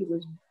particular, he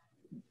was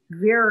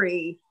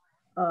very,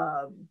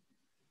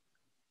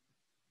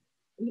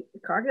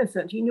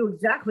 cognizant. He knew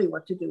exactly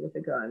what to do with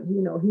the gun.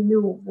 You know, he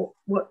knew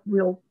what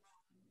real,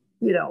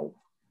 you know,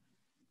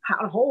 how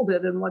to hold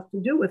it and what to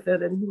do with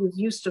it. And he was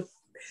used to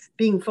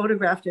being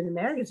photographed in a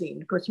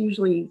magazine. Of course,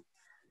 usually,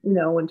 you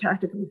know, in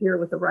tactical gear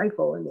with a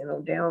rifle and, you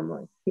know, down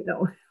like, you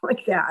know,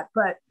 like that.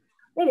 But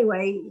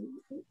anyway,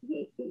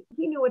 he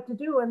knew what to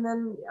do. And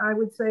then I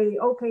would say,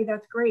 okay,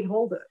 that's great,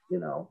 hold it, you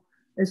know.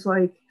 It's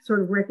like sort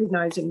of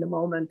recognizing the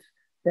moment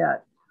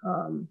that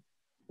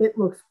it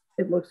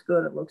looks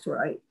good, it looks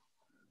right.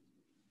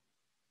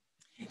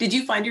 Did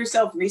you find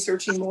yourself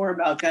researching more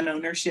about gun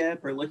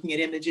ownership or looking at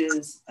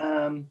images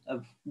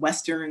of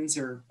Westerns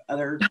or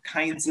other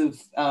kinds of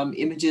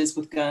images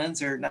with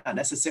guns, or not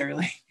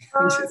necessarily?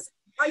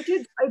 I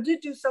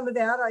did do some of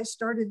that. I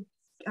started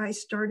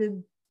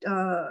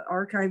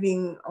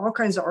archiving all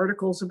kinds of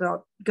articles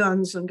about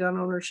guns and gun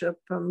ownership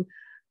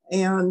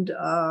and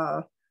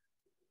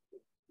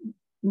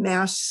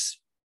mass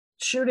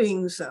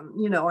shootings.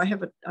 You know, I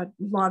have a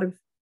lot of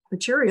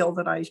material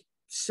that I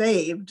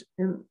saved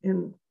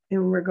in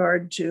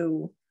regard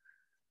to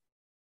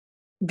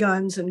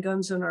guns and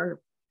guns in our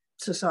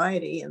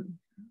society and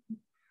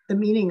the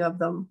meaning of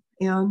them.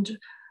 And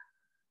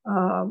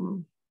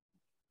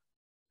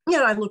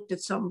yeah, I looked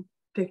at some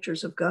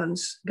pictures of gun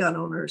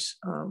owners,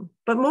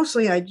 but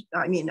mostly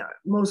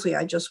mostly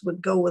I just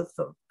would go with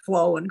the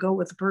flow and go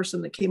with the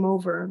person that came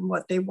over and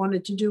what they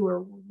wanted to do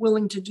or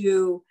willing to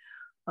do.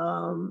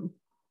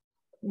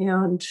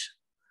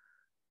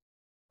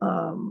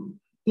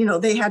 You know,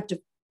 they had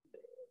to,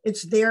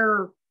 it's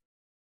their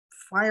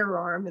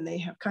firearm and they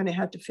have kind of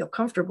had to feel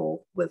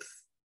comfortable with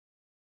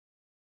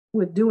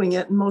doing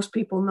it. And most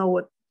people know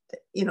what,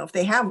 you know, if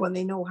they have one,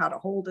 they know how to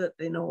hold it.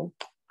 They know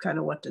kind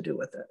of what to do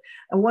with it.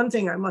 And one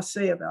thing I must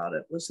say about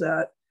it was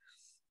that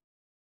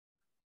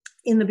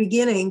in the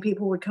beginning,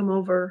 people would come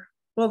over,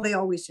 well, they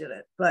always did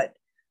it, but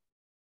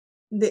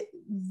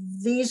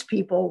these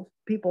people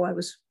I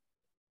was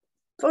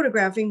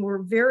photographing were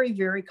very,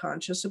 very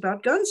conscious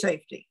about gun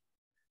safety.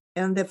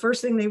 And the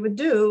first thing they would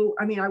do,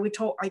 I mean, I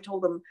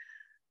told them,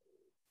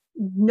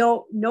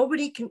 no,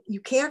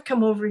 you can't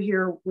come over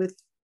here with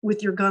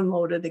your gun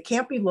loaded. It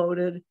can't be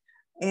loaded.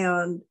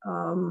 And,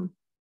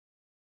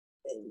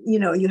 you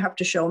know, you have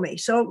to show me.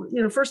 So,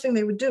 you know, first thing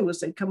they would do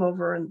was they'd come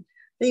over and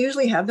they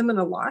usually had them in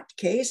a locked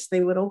case.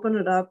 They would open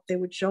it up. They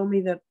would show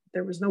me that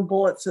there was no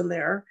bullets in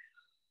there.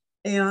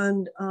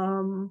 And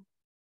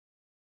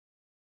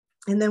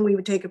then we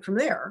would take it from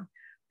there.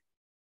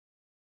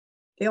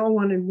 They all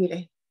wanted me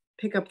to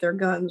pick up their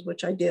guns,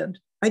 which I did.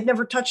 I'd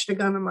never touched a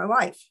gun in my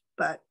life,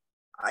 but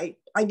I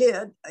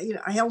did. You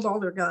know, I held all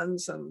their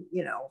guns, and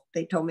you know,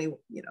 they told me,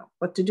 you know,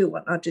 what to do,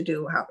 what not to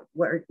do, how,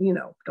 where, you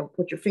know, don't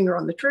put your finger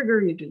on the trigger,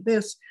 you do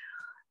this.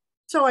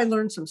 So I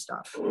learned some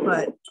stuff.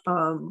 But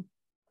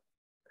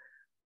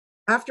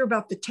after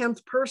about the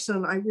 10th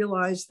person, I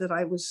realized that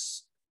I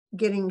was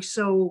getting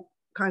so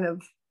kind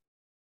of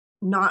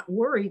not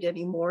worried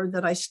anymore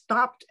that I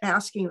stopped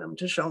asking them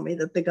to show me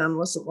that the gun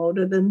wasn't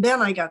loaded. And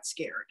then I got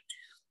scared.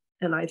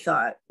 And I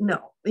thought,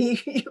 no, you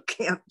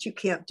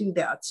can't do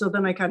that. So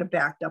then I kind of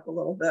backed up a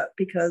little bit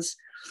because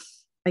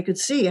I could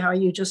see how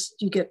you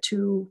get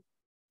too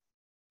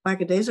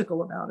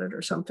lackadaisical about it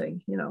or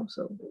something, you know.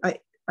 So I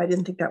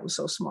didn't think that was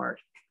so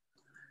smart.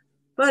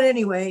 But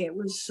anyway, it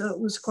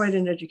was quite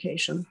an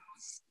education.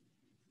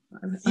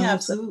 Yeah,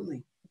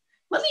 absolutely.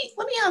 Let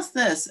me ask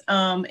this,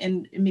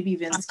 and maybe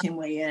Vince can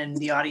weigh in,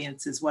 the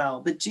audience as well.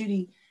 But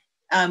Judy,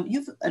 you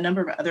have a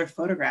number of other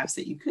photographs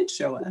that you could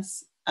show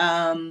us.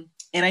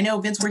 And I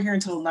know, Vince, we're here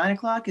until 9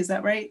 o'clock. Is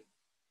that right?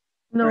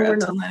 No, we're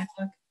not. Until 9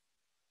 o'clock?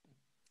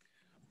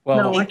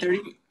 Well, no,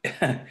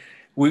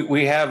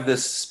 we have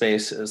this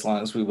space as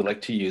long as we would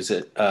like to use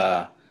it.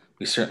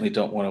 We certainly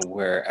don't want to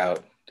wear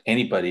out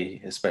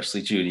anybody,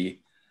 especially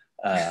Judy.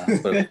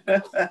 But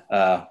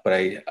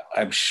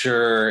I'm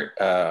sure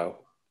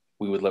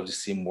we would love to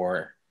see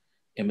more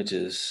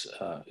images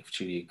if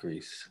Judy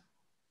agrees.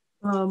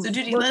 So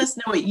Judy, let us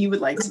know what you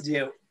would like to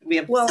do. We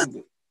have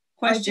some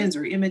questions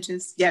or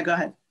images. Yeah, go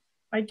ahead.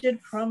 I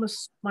did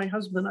promise my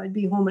husband I'd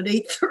be home at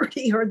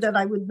 8:30, or that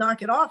I would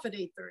knock it off at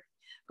 8:30.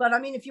 But I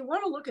mean, if you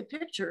want to look at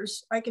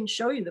pictures, I can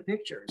show you the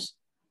pictures.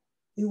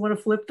 You want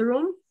to flip through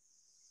them?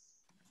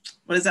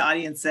 What does the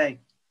audience say?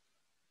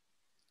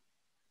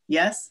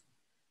 Yes?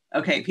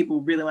 Okay,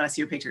 people really want to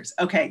see your pictures.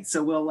 Okay,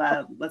 so we'll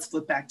let's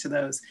flip back to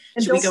those.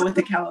 And should we go with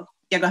the Cal?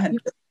 Yeah, go ahead.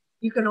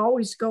 You can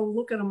always go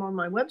look at them on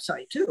my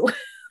website too.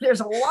 There's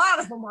a lot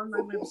of them on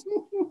my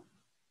website.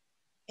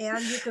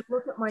 And you can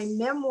look at my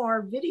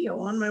memoir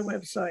video on my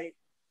website.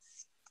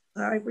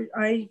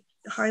 I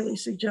highly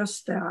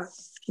suggest that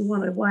if you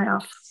want to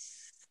laugh.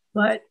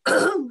 But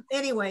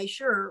anyway,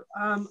 sure.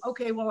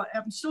 Okay, well,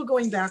 I'm still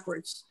going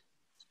backwards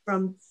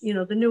from, you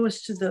know, the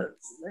newest to the,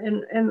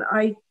 and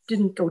I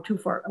didn't go too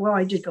far. Well,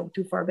 I did go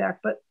too far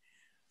back, but,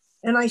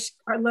 and I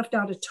left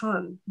out a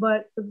ton.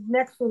 But the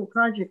next little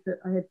project that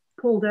I had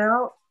pulled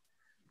out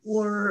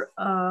were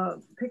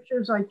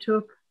pictures I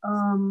took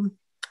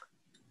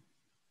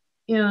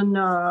in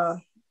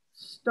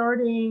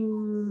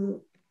starting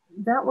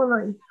that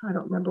one, I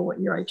don't remember what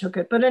year I took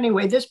it. But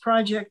anyway, this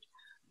project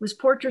was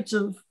portraits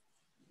of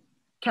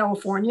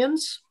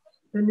Californians,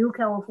 the new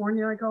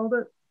California, I called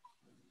it.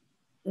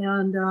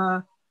 And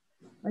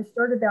I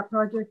started that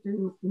project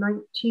in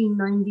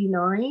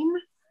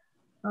 1999.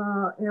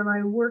 And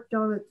I worked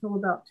on it till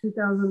about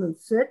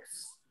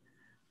 2006.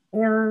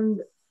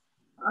 And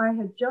I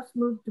had just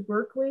moved to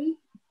Berkeley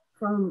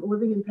from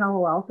living in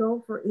Palo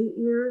Alto for 8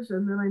 years.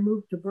 And then I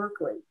moved to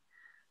Berkeley.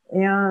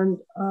 And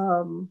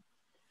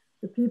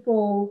the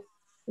people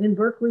in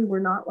Berkeley were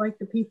not like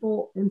the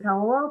people in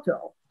Palo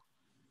Alto.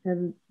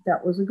 And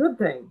that was a good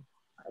thing.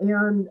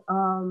 And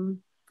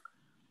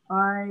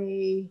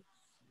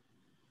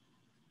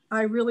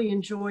I really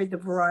enjoyed the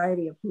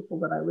variety of people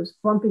that I was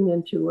bumping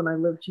into when I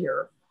lived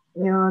here.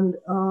 And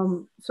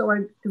so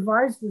I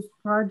devised this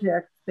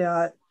project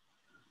that,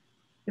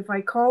 if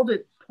I called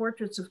it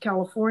Portraits of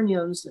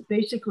Californians, it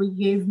basically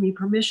gave me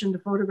permission to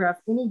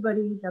photograph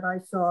anybody that I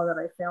saw that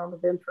I found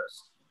of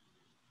interest.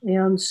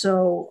 And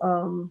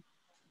so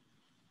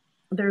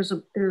there's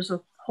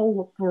a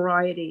whole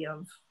variety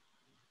of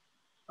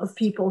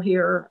people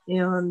here.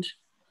 And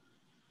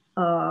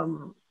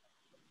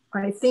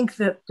I think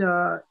that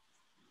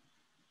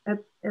at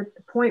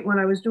the point when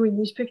I was doing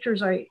these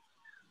pictures, I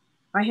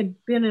had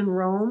been in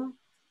Rome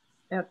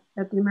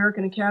at the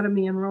American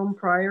Academy in Rome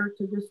prior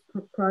to this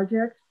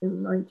project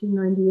in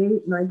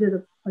 1998. And I did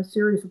a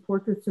series of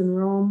portraits in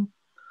Rome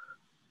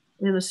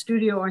in a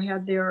studio I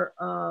had there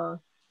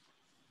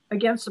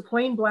against a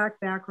plain black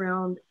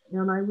background.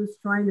 And I was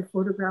trying to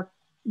photograph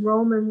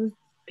Roman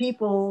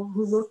people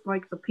who looked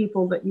like the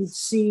people that you'd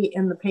see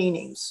in the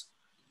paintings.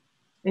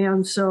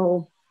 And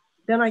so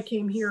then I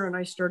came here and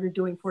I started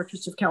doing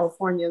portraits of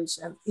Californians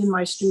and in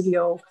my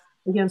studio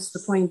against the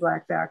plain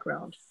black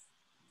background.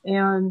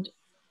 And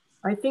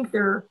I think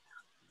they're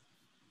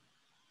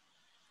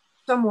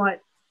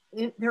somewhat,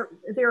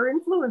 they're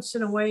influenced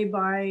in a way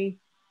by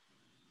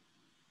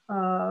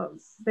the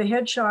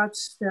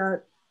headshots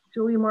that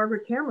Julia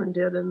Margaret Cameron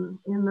did in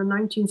the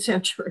 19th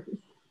century.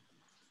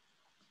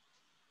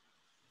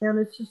 And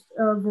it's just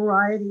a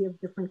variety of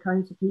different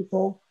kinds of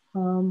people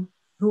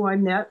who I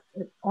met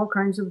at all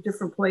kinds of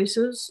different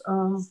places,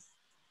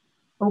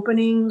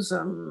 openings,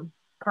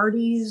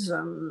 parties,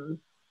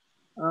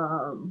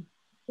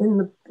 in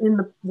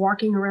the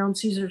walking around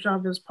Cesar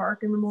Chavez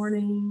Park in the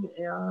morning,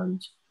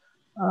 and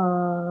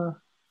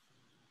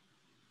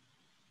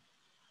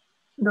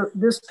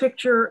this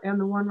picture and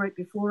the one right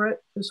before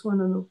it, this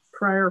one and the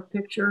prior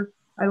picture.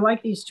 I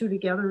like these two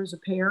together as a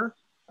pair.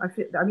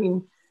 I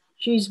mean,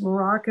 she's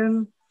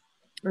Moroccan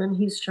and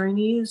he's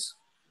Chinese,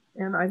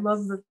 and I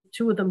love the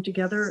two of them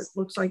together. It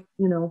looks like,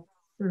 you know,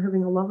 they're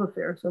having a love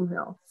affair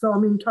somehow. So I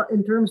mean,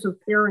 in terms of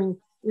pairing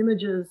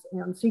images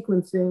and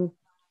sequencing,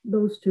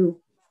 those two,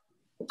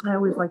 I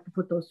always like to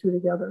put those two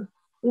together,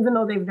 even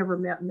though they've never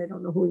met and they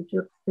don't know who each,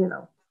 you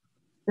know,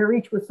 they're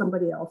each with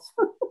somebody else.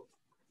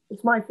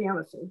 It's my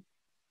fantasy.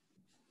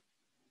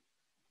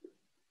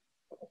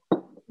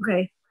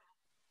 Okay.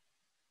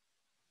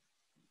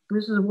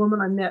 This is a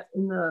woman I met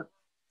in the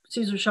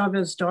Cesar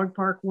Chavez dog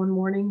park one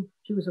morning.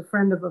 She was a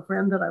friend of a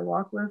friend that I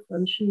walk with,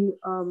 and she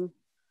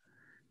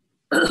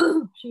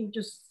she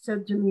just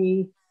said to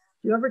me,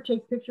 "Do you ever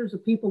take pictures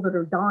of people that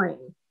are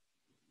dying?"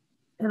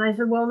 And I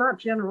said, "Well, not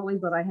generally,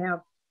 but I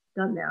have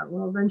done that."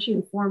 Well, then she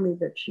informed me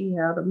that she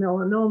had a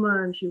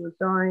melanoma and she was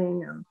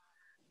dying, and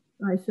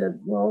I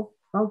said, "Well,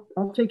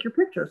 I'll take your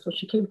picture." So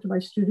she came to my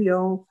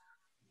studio,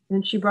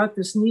 and she brought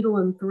this needle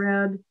and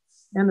thread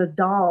and a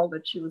doll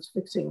that she was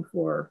fixing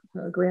for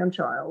a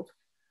grandchild.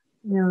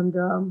 And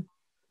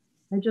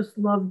I just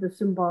love the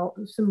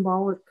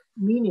symbolic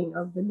meaning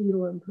of the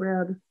needle and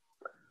thread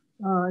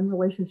in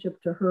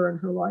relationship to her and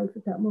her life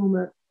at that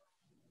moment.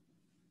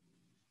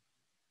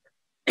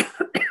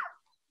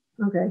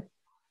 Okay.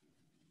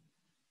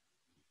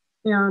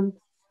 And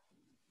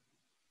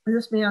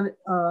this man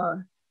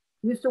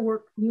used to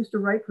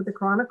write for the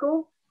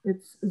Chronicle.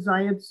 It's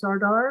Zayed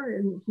Sardar,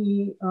 and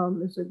he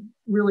is a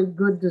really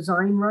good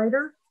design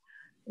writer.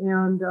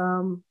 And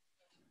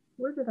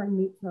where did I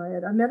meet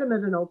Zayed? I met him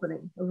at an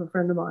opening of a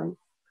friend of mine.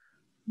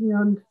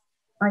 And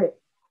I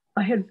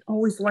had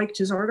always liked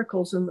his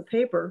articles in the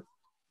paper.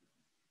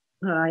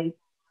 I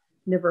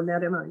never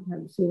met him, I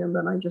hadn't seen him,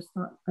 but I just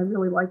thought I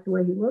really liked the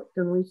way he looked,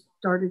 and we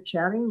started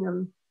chatting,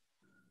 and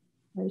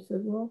I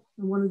said, "Well,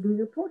 I want to do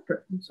your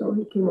portrait." And so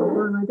he came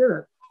over and I did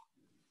it.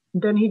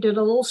 And then he did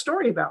a little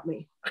story about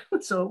me.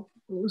 So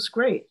it was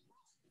great.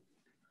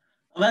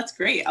 Well, that's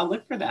great. I'll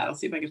look for that. I'll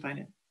see if I can find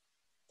it.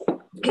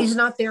 He's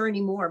not there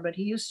anymore, but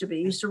he used to be.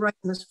 He used to write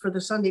this for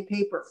the Sunday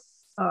paper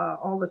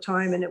all the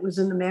time, and it was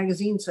in the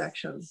magazine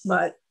section,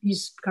 but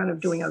he's kind of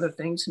doing other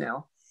things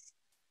now.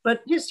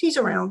 But he's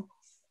around.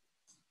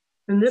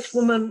 And this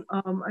woman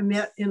I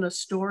met in a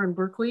store in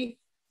Berkeley.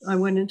 I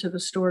went into the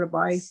store to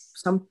buy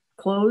some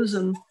clothes,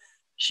 and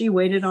she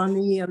waited on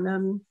me. And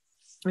then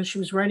as she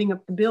was writing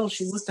up the bill,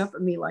 she looked up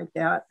at me like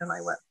that. And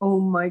I went, "Oh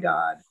my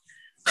God."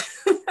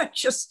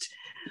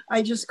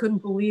 I just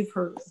couldn't believe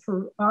her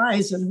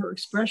eyes and her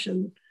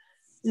expression.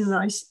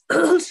 And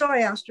so I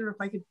asked her if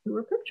I could do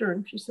her picture,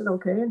 and she said,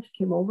 okay. And she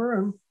came over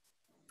and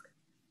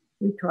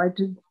we tried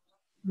to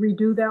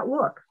redo that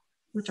look,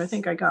 which I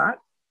think I got.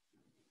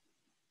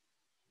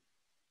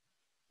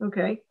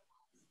 Okay.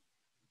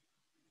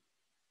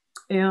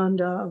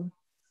 And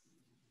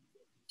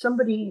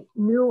somebody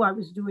knew I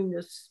was doing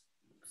this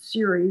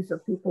series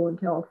of people in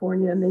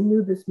California, and they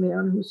knew this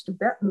man who's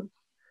Tibetan,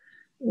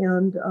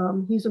 and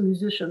he's a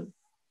musician.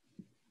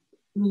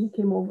 And he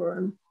came over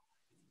and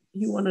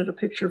he wanted a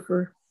picture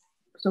for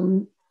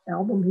some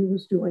album he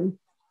was doing.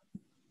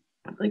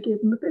 I gave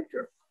him the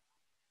picture.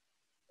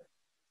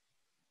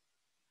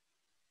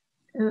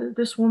 And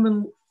this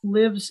woman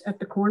lives at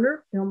the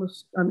corner.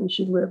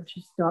 She's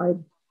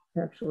died,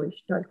 actually.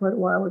 She died quite a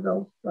while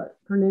ago, but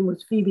her name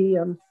was Phoebe,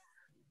 and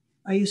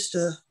I used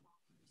to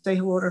say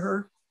hello to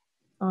her,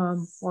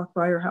 walk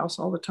by her house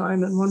all the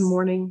time. And one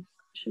morning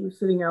she was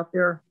sitting out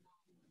there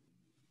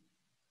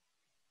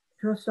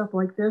dressed up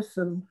like this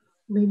and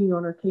leaning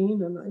on her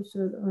cane. And I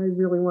said, I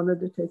really wanted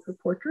to take her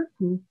portrait.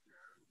 And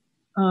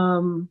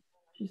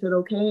she said,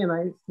 okay. And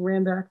I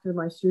ran back to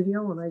my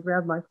studio and I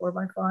grabbed my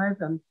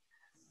 4x5.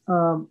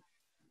 And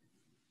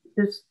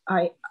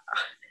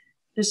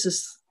this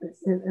is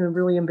a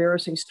really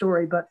embarrassing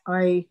story, but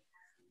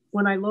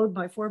when I load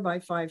my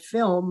 4x5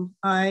 film,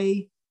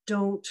 I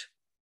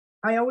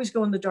always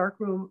go in the dark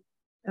room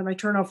and I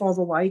turn off all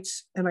the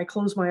lights and I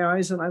close my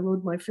eyes and I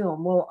load my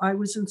film. Well, I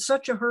was in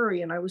such a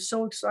hurry and I was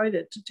so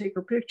excited to take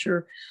her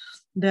picture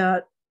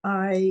that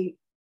I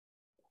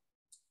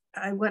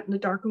went in the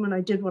dark room and I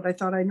did what I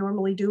thought I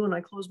normally do, and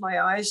I closed my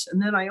eyes, and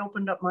then I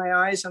opened up my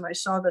eyes and I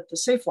saw that the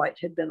safe light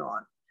had been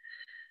on.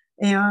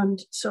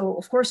 And so,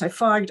 of course, I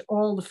fogged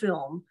all the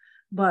film,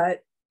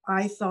 but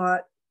I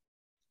thought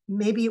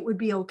maybe it would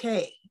be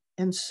okay.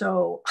 And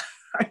so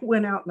I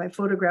went out and I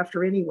photographed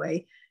her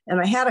anyway. And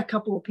I had a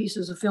couple of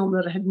pieces of film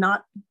that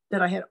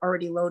I had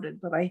already loaded,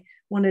 but I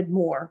wanted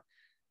more.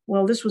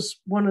 Well, this was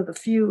one of the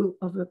few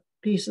of the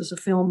pieces of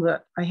film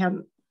that I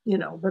hadn't,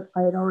 that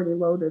I had already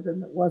loaded,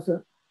 and it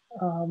wasn't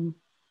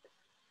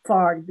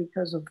fogged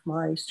because of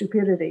my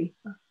stupidity.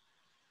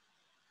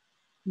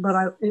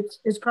 But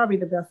it's probably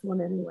the best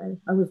one anyway.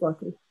 I was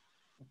lucky.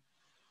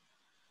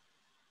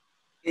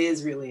 It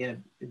is really a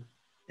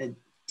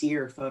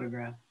dear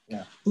photograph.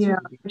 Yeah. Yeah,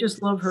 I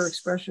just love her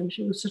expression.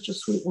 She was such a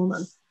sweet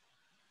woman.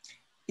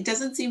 It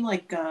doesn't seem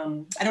like,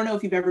 I don't know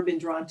if you've ever been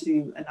drawn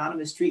to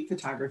anonymous street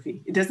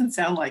photography. It doesn't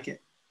sound like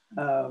it.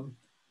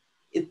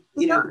 It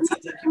seems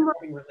like you're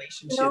having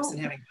relationships and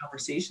having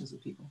conversations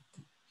with people.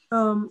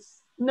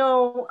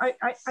 No,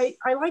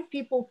 I like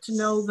people to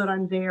know that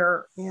I'm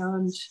there,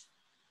 and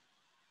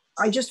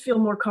I just feel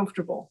more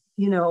comfortable,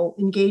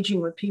 engaging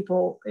with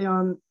people.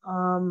 And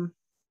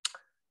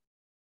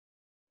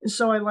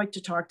so I like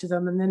to talk to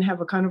them and then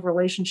have a kind of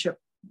relationship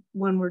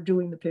when we're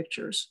doing the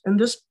pictures. And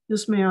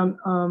this man,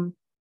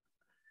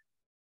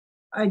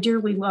 I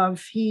dearly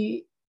love.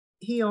 He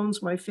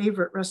owns my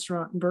favorite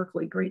restaurant in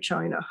Berkeley, Great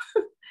China.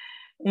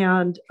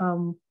 And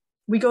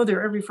we go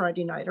there every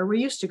Friday night, or we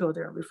used to go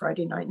there every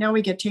Friday night. Now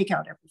we get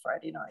takeout every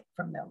Friday night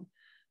from them.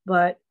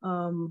 But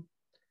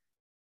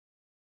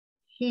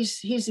he's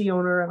the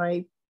owner,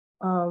 and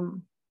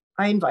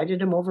I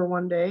invited him over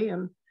one day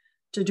and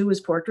to do his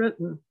portrait.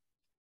 And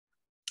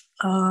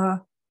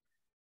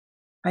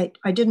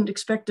I didn't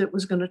expect it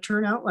was going to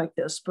turn out like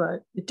this,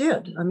 but it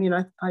did. I mean,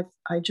 I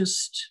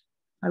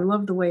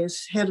love the way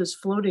his head is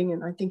floating,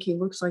 and I think he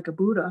looks like a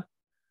Buddha.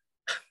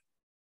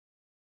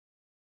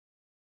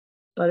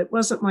 But it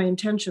wasn't my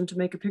intention to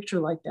make a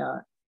picture like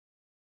that.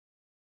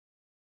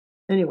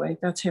 Anyway,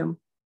 that's him,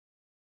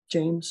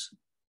 James.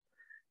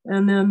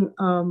 And then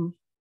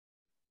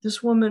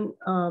this woman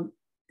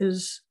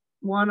is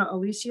Juana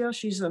Alicia.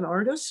 She's an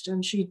artist,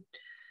 and she's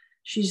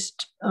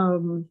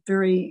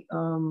very,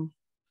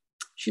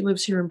 she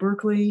lives here in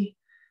Berkeley.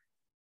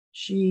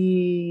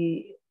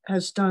 She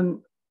has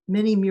done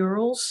many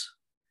murals.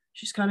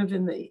 She's kind of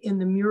in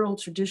the mural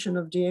tradition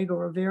of Diego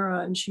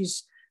Rivera, and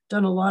she's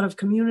done a lot of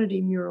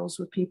community murals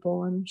with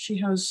people. And she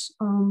has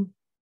a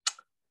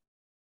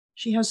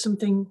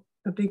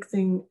big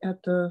thing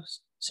at the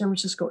San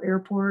Francisco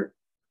airport.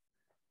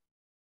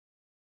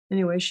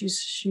 Anyway,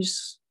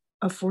 she's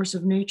a force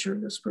of nature,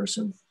 this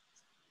person.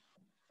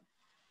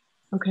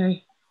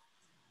 Okay.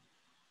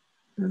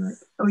 And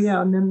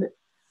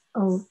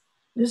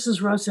this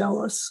is Russ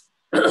Ellis.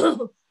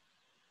 I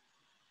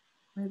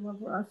love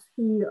Russ.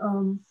 He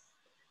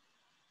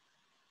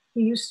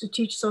used to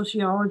teach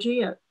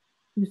sociology at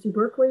UC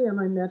Berkeley, and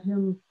I met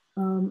him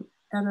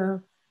at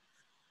a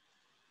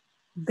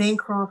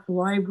Bancroft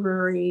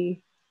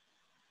Library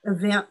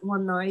event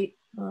one night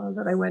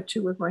that I went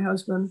to with my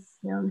husband,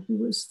 and he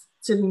was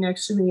sitting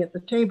next to me at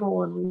the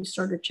table, and we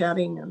started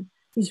chatting. And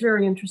he's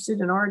very interested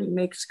in art. He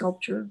makes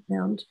sculpture,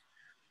 and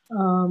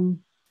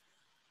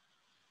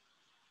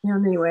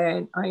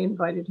anyway, I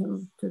invited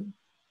him to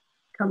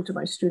come to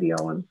my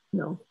studio, and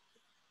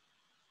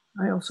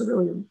I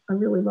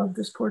really love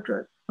this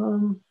portrait.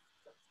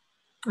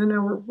 And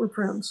now we're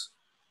friends.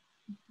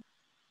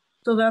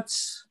 So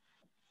that's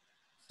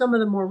some of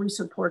the more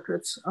recent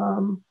portraits.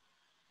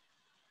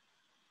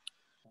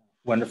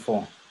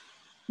 Wonderful.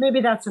 Maybe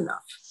that's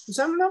enough. Is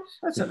that enough?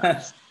 That's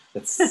enough.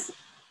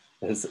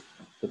 That's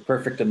the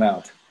perfect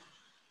amount.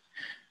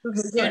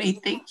 Okay, Judy,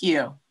 thank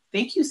you.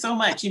 Thank you so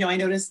much. You know, I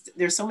noticed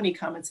there's so many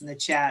comments in the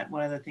chat.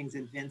 One of the things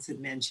that Vince had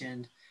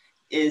mentioned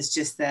is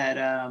just that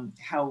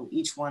how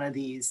each one of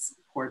these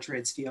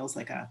portraits feels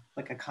like a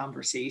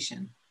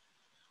conversation.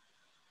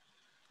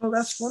 Oh,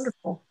 that's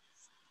wonderful.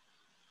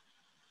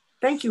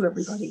 Thank you,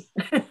 everybody.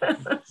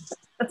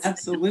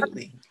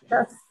 Absolutely.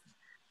 That's,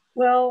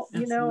 well,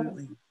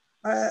 Absolutely. you know,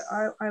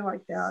 I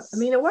like that. I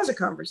mean, it was a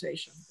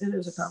conversation. It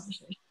is a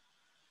conversation.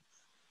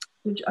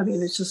 I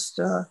mean, it's just,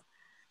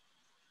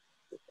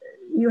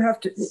 you have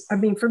to, I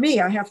mean, for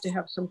me, I have to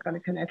have some kind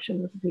of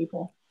connection with the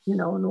people, you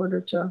know, in order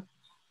to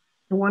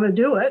want to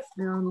do it.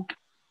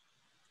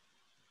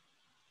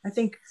 I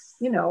think,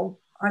 you know,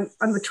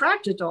 I'm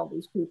attracted to all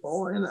these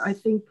people. And I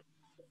think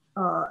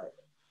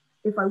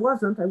if I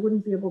wasn't, I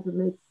wouldn't be able to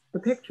make the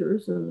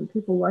pictures. And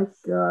people like,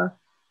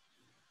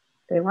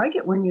 they like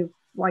it when you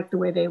like the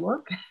way they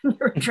look and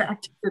you're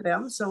attracted to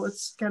them. So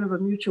it's kind of a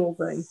mutual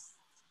thing.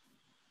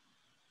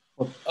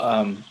 Well,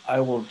 I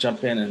will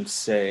jump in and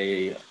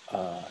say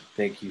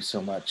thank you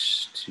so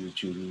much to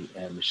Judy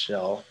and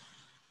Michelle,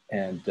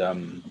 and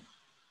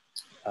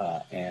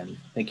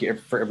thank you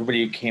for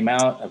everybody who came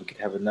out. We could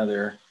have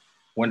another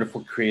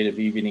wonderful creative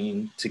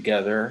evening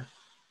together,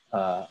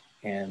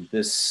 and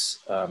this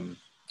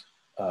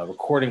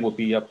recording will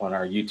be up on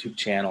our YouTube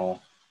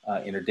channel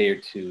in a day or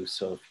two.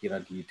 So if you get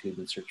onto YouTube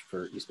and search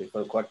for East Bay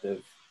Photo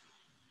Collective,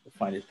 you'll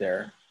find it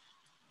there.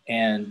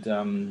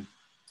 And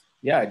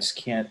yeah, I just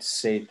can't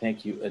say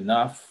thank you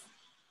enough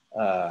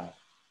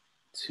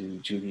to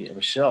Judy and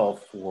Michelle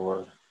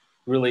for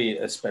really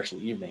a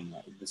special evening.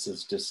 This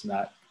is just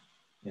not,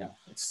 you know,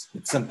 it's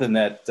something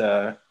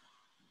that,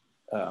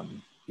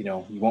 you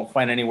know, you won't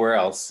find anywhere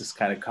else, this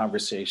kind of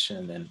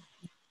conversation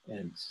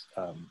and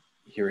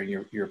hearing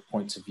your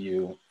points of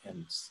view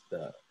and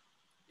the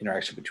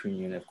interaction between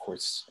you. And of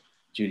course,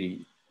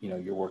 Judy, you know,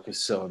 your work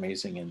is so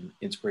amazing and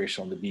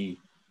inspirational. To be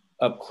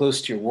up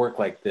close to your work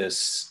like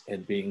this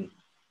and being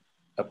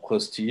up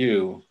close to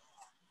you,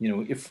 you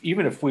know,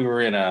 even if we were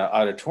in an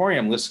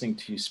auditorium listening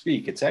to you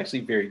speak, it's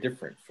actually very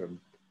different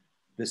from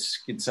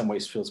this. In some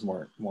ways feels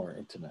more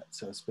intimate.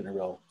 So it's been a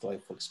real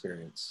delightful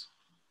experience.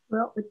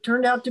 Well, it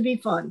turned out to be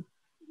fun.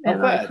 I'm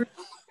glad.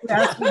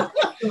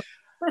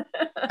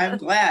 I'm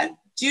glad.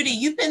 Judy,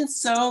 you've been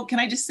so, can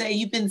I just say,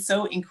 you've been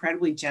so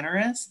incredibly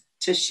generous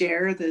to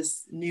share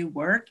this new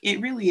work. It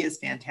really is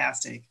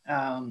fantastic.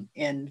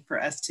 And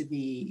for us to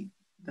be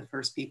the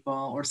first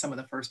people, or some of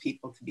the first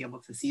people to be able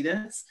to see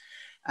this,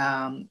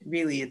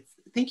 really,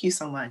 thank you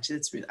so much.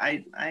 It's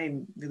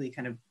I'm really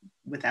kind of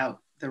without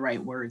the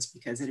right words,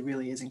 because it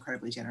really is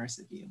incredibly generous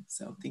of you.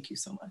 So thank you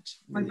so much.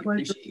 Really My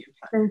pleasure. appreciate your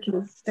time. Thank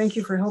you. Thank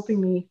you for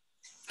helping me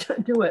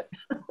do it.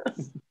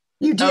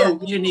 You did. Oh,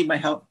 you didn't need my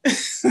help.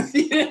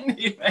 You didn't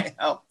need my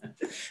help.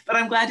 But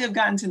I'm glad to have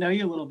gotten to know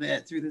you a little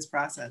bit through this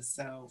process.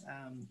 So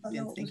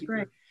Vince, thank you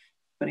for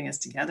putting us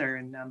together,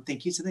 and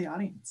thank you to the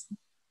audience.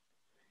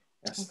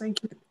 Yes. Well,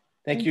 thank you.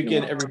 Thank you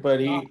again,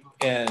 everybody.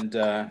 And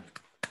I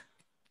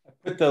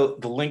put the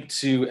link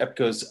to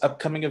EBPCO's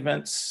upcoming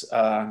events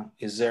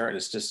is there, and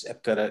it's just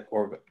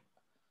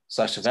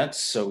epco.org/events.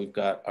 So we've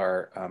got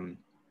our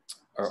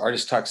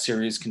Artist Talk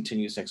series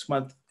continues next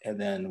month, and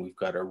then we've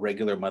got our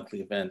regular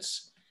monthly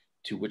events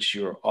to which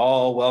you're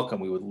all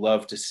welcome. We would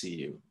love to see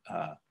you,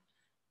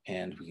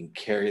 and we can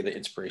carry the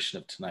inspiration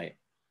of tonight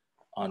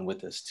on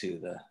with us to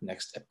the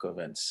next EBPCO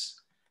events.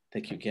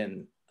 Thank you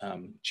again,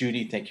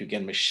 Judy. Thank you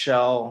again,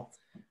 Michelle,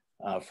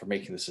 for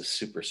making this a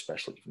super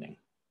special evening.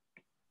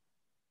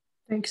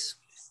 Thanks.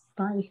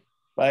 Bye.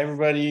 Bye,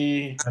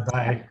 everybody.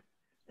 Bye-bye.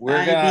 We're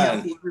Bye. gone. Be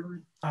healthy,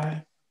 everyone.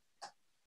 Bye.